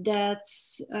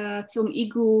Tom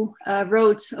Igu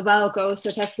wrote a while ago. So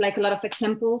it has like a lot of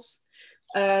examples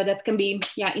that can be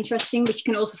interesting, but you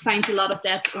can also find a lot of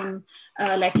that on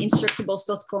like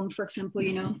instructables.com, for example,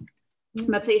 you know.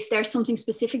 But if there's something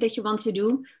specific that you want to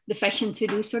do, the fashion to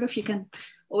do, sort of, you can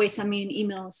always send me an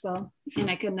email as well, and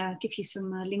I can give you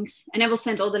some links, and I will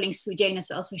send all the links to Jane as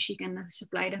well, so she can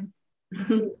supply them.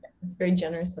 That's very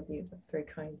generous of you. That's very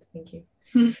kind. Thank you.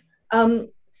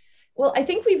 Well, I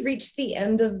think we've reached the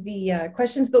end of the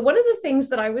questions, but one of the things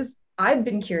that I've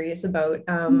been curious about,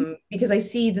 because I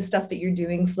see the stuff that you're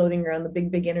doing floating around the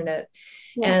big internet.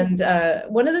 Yeah. And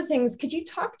one of the things, could you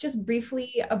talk just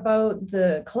briefly about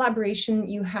the collaboration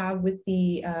you have with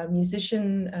the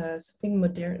musician, something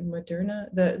Moderna,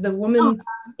 the woman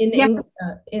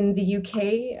in the UK?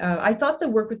 I thought the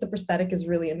work with the prosthetic is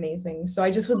really amazing. So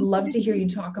I just would love to hear you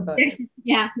talk about it.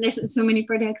 Yeah, there's so many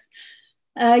projects.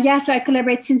 So I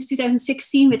collaborate since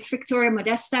 2016 with Victoria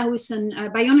Modesta, who's a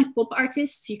bionic pop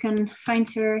artist. You can find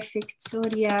her,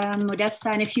 Victoria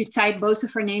Modesta, and if you type both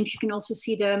of her names, you can also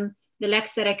see the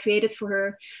legs that I created for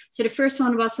her. So the first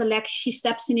one was a leg, she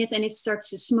steps in it and it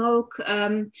starts to smoke.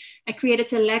 I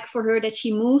created a leg for her that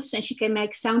she moves and she can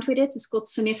make sound with it. It's called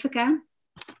Sonifica.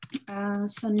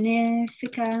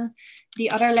 Sonifica.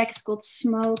 The other leg is called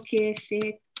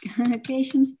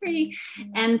Smokification free,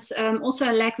 and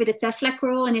also a leg with a Tesla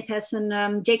coil, and it has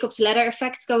a Jacob's ladder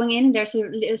effect going in. There's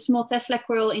a small Tesla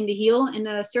coil in the heel, and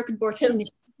a circuit board is in the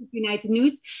United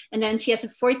Nudes, and then she has a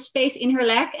void space in her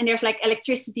leg, and there's like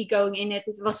electricity going in it.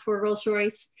 It was for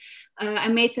Rolls-Royce. I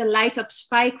made a light up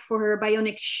spike for her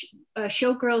bionic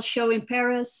showgirl show in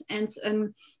Paris, and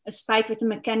a spike with a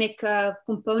mechanic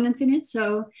component in it.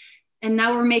 So, and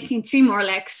now we're making 3 more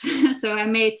legs. So I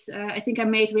think I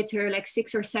made with her like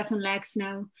 6 or 7 legs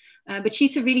now. But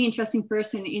she's a really interesting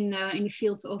person in the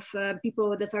field of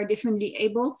people that are differently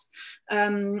abled,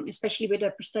 especially with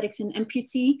the prosthetics and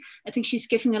amputee. I think she's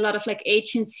giving a lot of like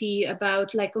agency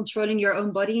about like controlling your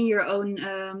own body and your own,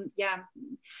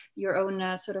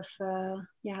 sort of,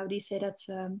 how do you say that?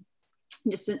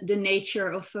 Just the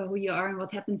nature of who you are and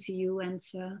what happened to you, and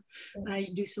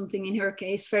you do something, in her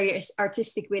case, very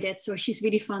artistic with it. So she's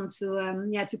really fun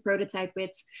to prototype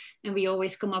with, and we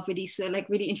always come up with these like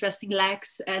really interesting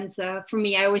legs. And for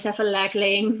me, I always have a leg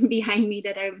laying behind me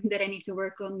that I need to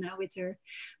work on with her.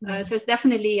 So it's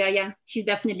definitely she's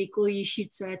definitely cool. You should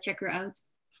check her out.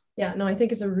 Yeah, no, I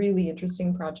think it's a really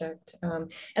interesting project.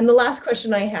 And the last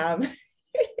question I have.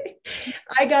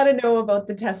 I gotta know about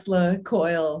the Tesla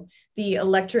coil, the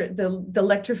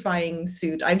electrifying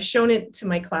suit. I've shown it to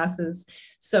my classes.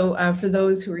 So for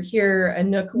those who are here,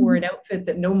 Anouk wore an outfit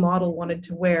that no model wanted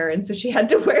to wear, and so she had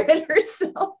to wear it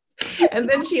herself. And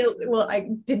then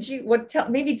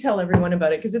maybe tell everyone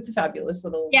about it, because it's a fabulous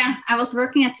little. Yeah, I was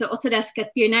working at the Autodesk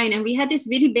at Pier 9, and we had this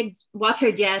really big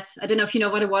water jet. I don't know if you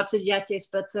know what a water jet is,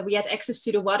 but we had access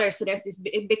to the water. So there's this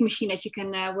big machine that you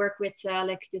can work with,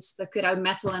 like just cut out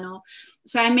metal and all.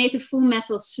 So I made a full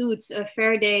metal suit,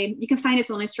 Faraday. You can find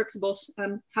it on Instructables,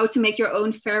 how to make your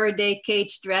own Faraday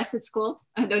cage dress, it's called.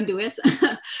 Don't do it.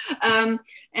 Then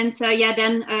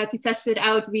to test it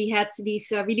out, we had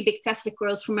these really big Tesla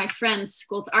coils from my friends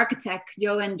called Architect,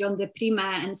 Joe and John De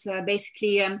Prima. And so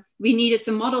basically we needed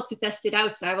a model to test it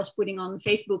out. So I was putting on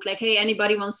Facebook like, hey,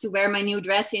 anybody wants to wear my new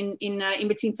dress in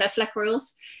between Tesla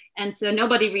coils? And so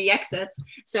nobody reacted.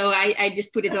 So I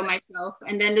just put it on myself.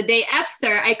 And then the day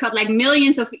after, I got like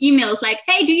millions of emails like,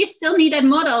 hey, do you still need that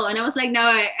model? And I was like, no,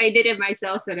 I did it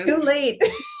myself. So too late.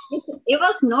 It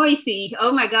was noisy.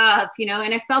 Oh my God,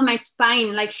 and I felt my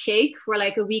spine like shake for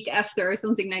like a week after or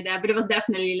something like that. But it was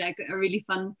definitely like a really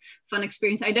fun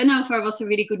experience. I don't know if I was a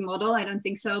really good model. I don't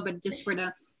think so, but just for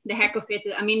the heck of it.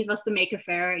 I mean, it was the Maker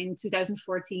Faire in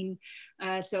 2014.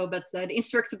 But the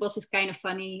Instructables is kind of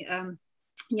funny.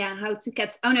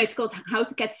 It's called How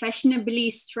to Get Fashionably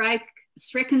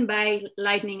Stricken by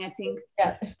Lightning, I think.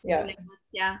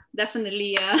 Yeah,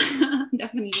 definitely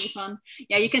definitely fun.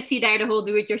 Yeah, you can see there the whole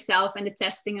do-it-yourself and the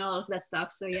testing and all of that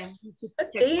stuff. So yeah,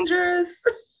 dangerous.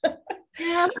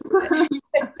 Yeah.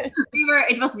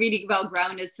 It was really well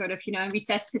grounded, sort of, and we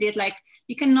tested it like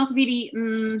you cannot really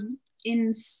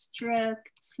you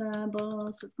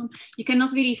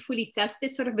cannot really fully test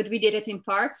it, sort of, but we did it in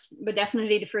parts. But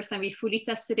definitely the first time we fully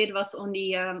tested it was on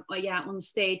the on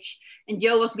stage, and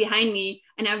Joe was behind me,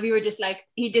 and we were just like,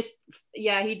 he just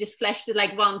flashed it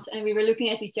like once, and we were looking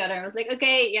at each other. I was like,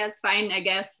 okay, yeah, it's fine, I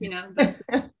guess, but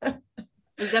it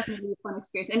was definitely a fun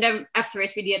experience. And then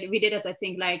afterwards we did it, I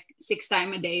think, like 6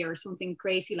 times a day or something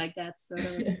crazy like that. So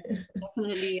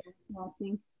definitely I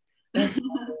think.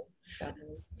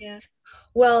 Yeah.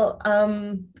 Well,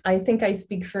 I think I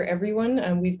speak for everyone,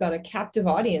 and we've got a captive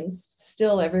audience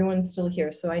still. Everyone's still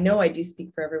here, so I know I do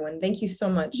speak for everyone. Thank you so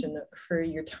much, and for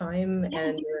your time. Yeah,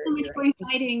 and thank you so much for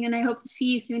inviting, and I hope to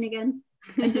see you soon again.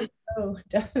 Oh,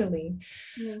 definitely.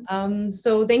 Yeah.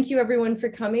 So thank you everyone for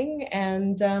coming,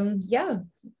 and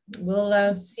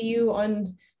we'll see you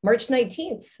on March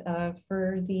 19th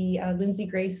for the Lindsay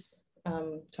Grace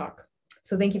talk.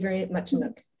 So thank you very much,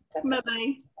 Anouk.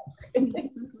 Bye-bye.